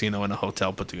a casino and a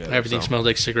hotel put together. Everything smells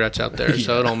like cigarettes out there,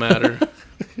 so it don't matter.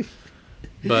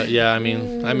 But I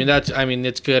mean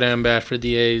it's good and bad for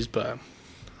the A's, but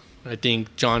I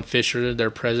think John Fisher,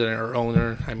 their president or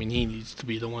owner, I mean, he needs to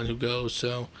be the one who goes.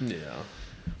 So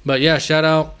but shout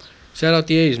out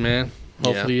the A's, man.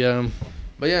 Hopefully,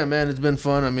 But man, it's been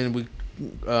fun. I mean, we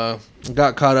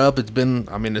got caught up.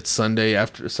 It's Sunday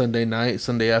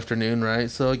afternoon, right?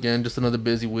 So again, just another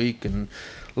busy week and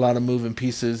a lot of moving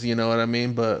pieces, you know what I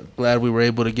mean? But glad we were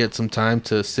able to get some time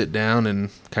to sit down and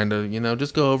kind of,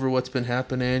 just go over what's been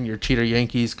happening. Your cheater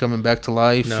Yankees coming back to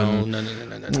life. No.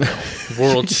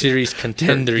 World Series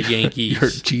contender Yankees. Your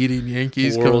cheating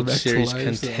Yankees World coming back Series to life.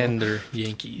 contender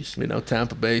Yankees.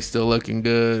 Tampa Bay still looking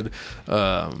good.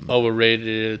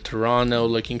 Overrated Toronto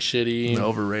looking shitty.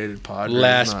 Overrated Padres.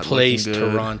 Last place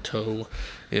Toronto.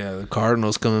 Yeah, the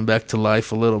Cardinals coming back to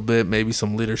life a little bit. Maybe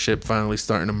some leadership finally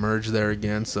starting to merge there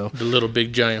again. So the little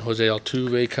big giant Jose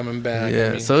Altuve coming back.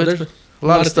 Yeah, so there's a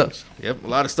lot of stuff. Things. Yep, a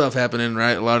lot of stuff happening,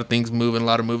 right? A lot of things moving, a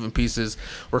lot of moving pieces.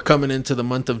 We're coming into the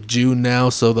month of June now,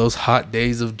 so those hot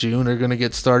days of June are going to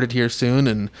get started here soon.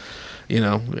 And,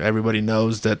 everybody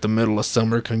knows that the middle of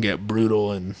summer can get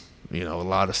brutal and, a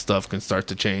lot of stuff can start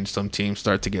to change. Some teams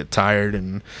start to get tired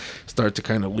and start to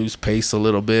kind of lose pace a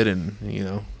little bit.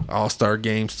 And, all-star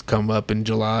games come up in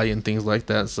July and things like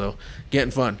that. So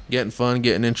getting fun,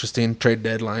 getting interesting. Trade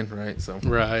deadline, right? So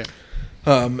right.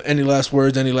 Any last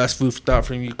words, any last food for thought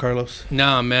from you, Carlos?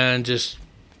 Nah, man, just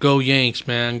go Yanks,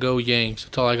 man. Go Yanks.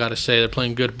 That's all I got to say. They're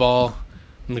playing good ball.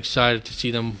 I'm excited to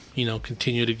see them,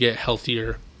 continue to get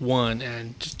healthier,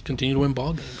 and just continue to win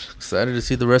ball games. Excited to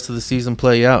see the rest of the season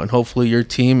play out, and hopefully your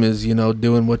team is,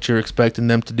 doing what you're expecting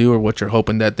them to do or what you're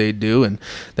hoping that they do, and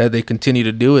that they continue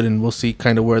to do it, and we'll see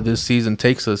kind of where this season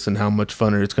takes us and how much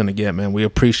funner it's going to get, man. We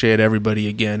appreciate everybody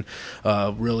again.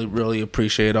 Really, really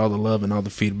appreciate all the love and all the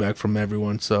feedback from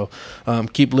everyone. So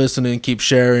keep listening, keep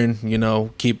sharing,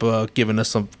 keep giving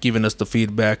us the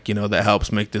feedback, that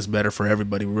helps make this better for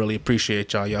everybody. We really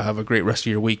appreciate y'all. Y'all have a great rest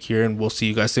of your week here, and we'll see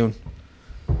you guys soon.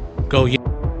 Go Yankees.